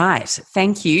 All right.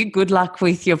 Thank you. Good luck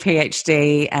with your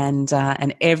PhD and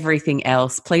everything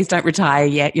else. Please don't retire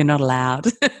yet. You're not allowed.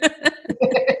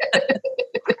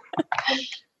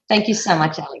 Thank you so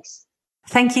much, Alex.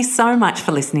 Thank you so much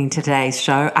for listening to today's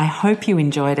show. I hope you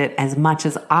enjoyed it as much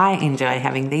as I enjoy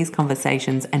having these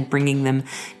conversations and bringing them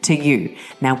to you.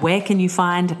 Now, where can you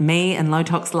find me and Low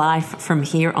Tox Life from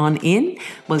here on in?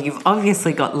 Well, you've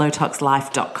obviously got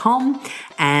lowtoxlife.com,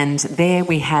 and there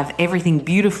we have everything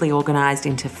beautifully organized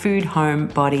into food, home,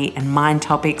 body, and mind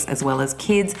topics, as well as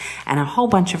kids, and a whole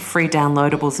bunch of free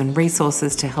downloadables and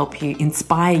resources to help you,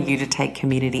 inspire you to take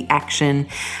community action.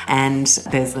 And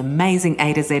there's amazing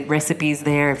A to Z recipes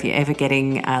there if you're ever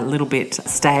getting a little bit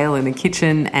stale in the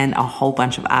kitchen, and a whole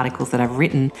bunch of articles that I've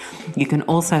written. You can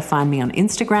also find me on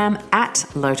Instagram at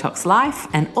lowtoxlife,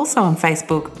 and also on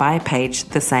Facebook by a page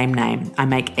the same name. I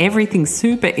make everything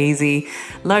super easy,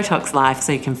 Low Tox Life,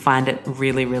 so you can find it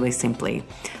really, really simply.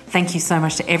 Thank you so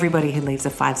much to everybody who leaves a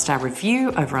 5-star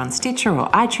review over on Stitcher or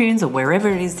iTunes or wherever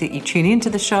it is that you tune into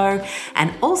the show.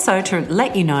 And also to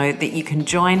let you know that you can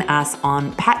join us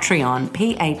on Patreon,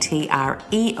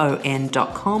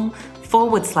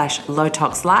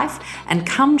 patreon.com/lowtoxlife, and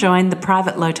come join the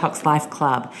private Low Tox Life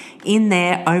Club. In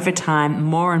there, over time,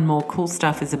 more and more cool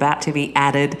stuff is about to be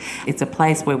added. It's a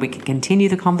place where we can continue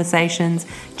the conversations,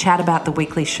 chat about the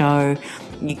weekly show.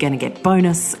 You're going to get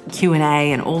bonus Q&A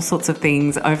and all sorts of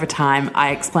things over time.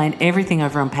 I explain everything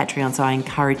over on Patreon, so I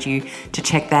encourage you to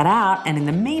check that out. And in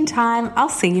the meantime, I'll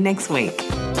see you next week.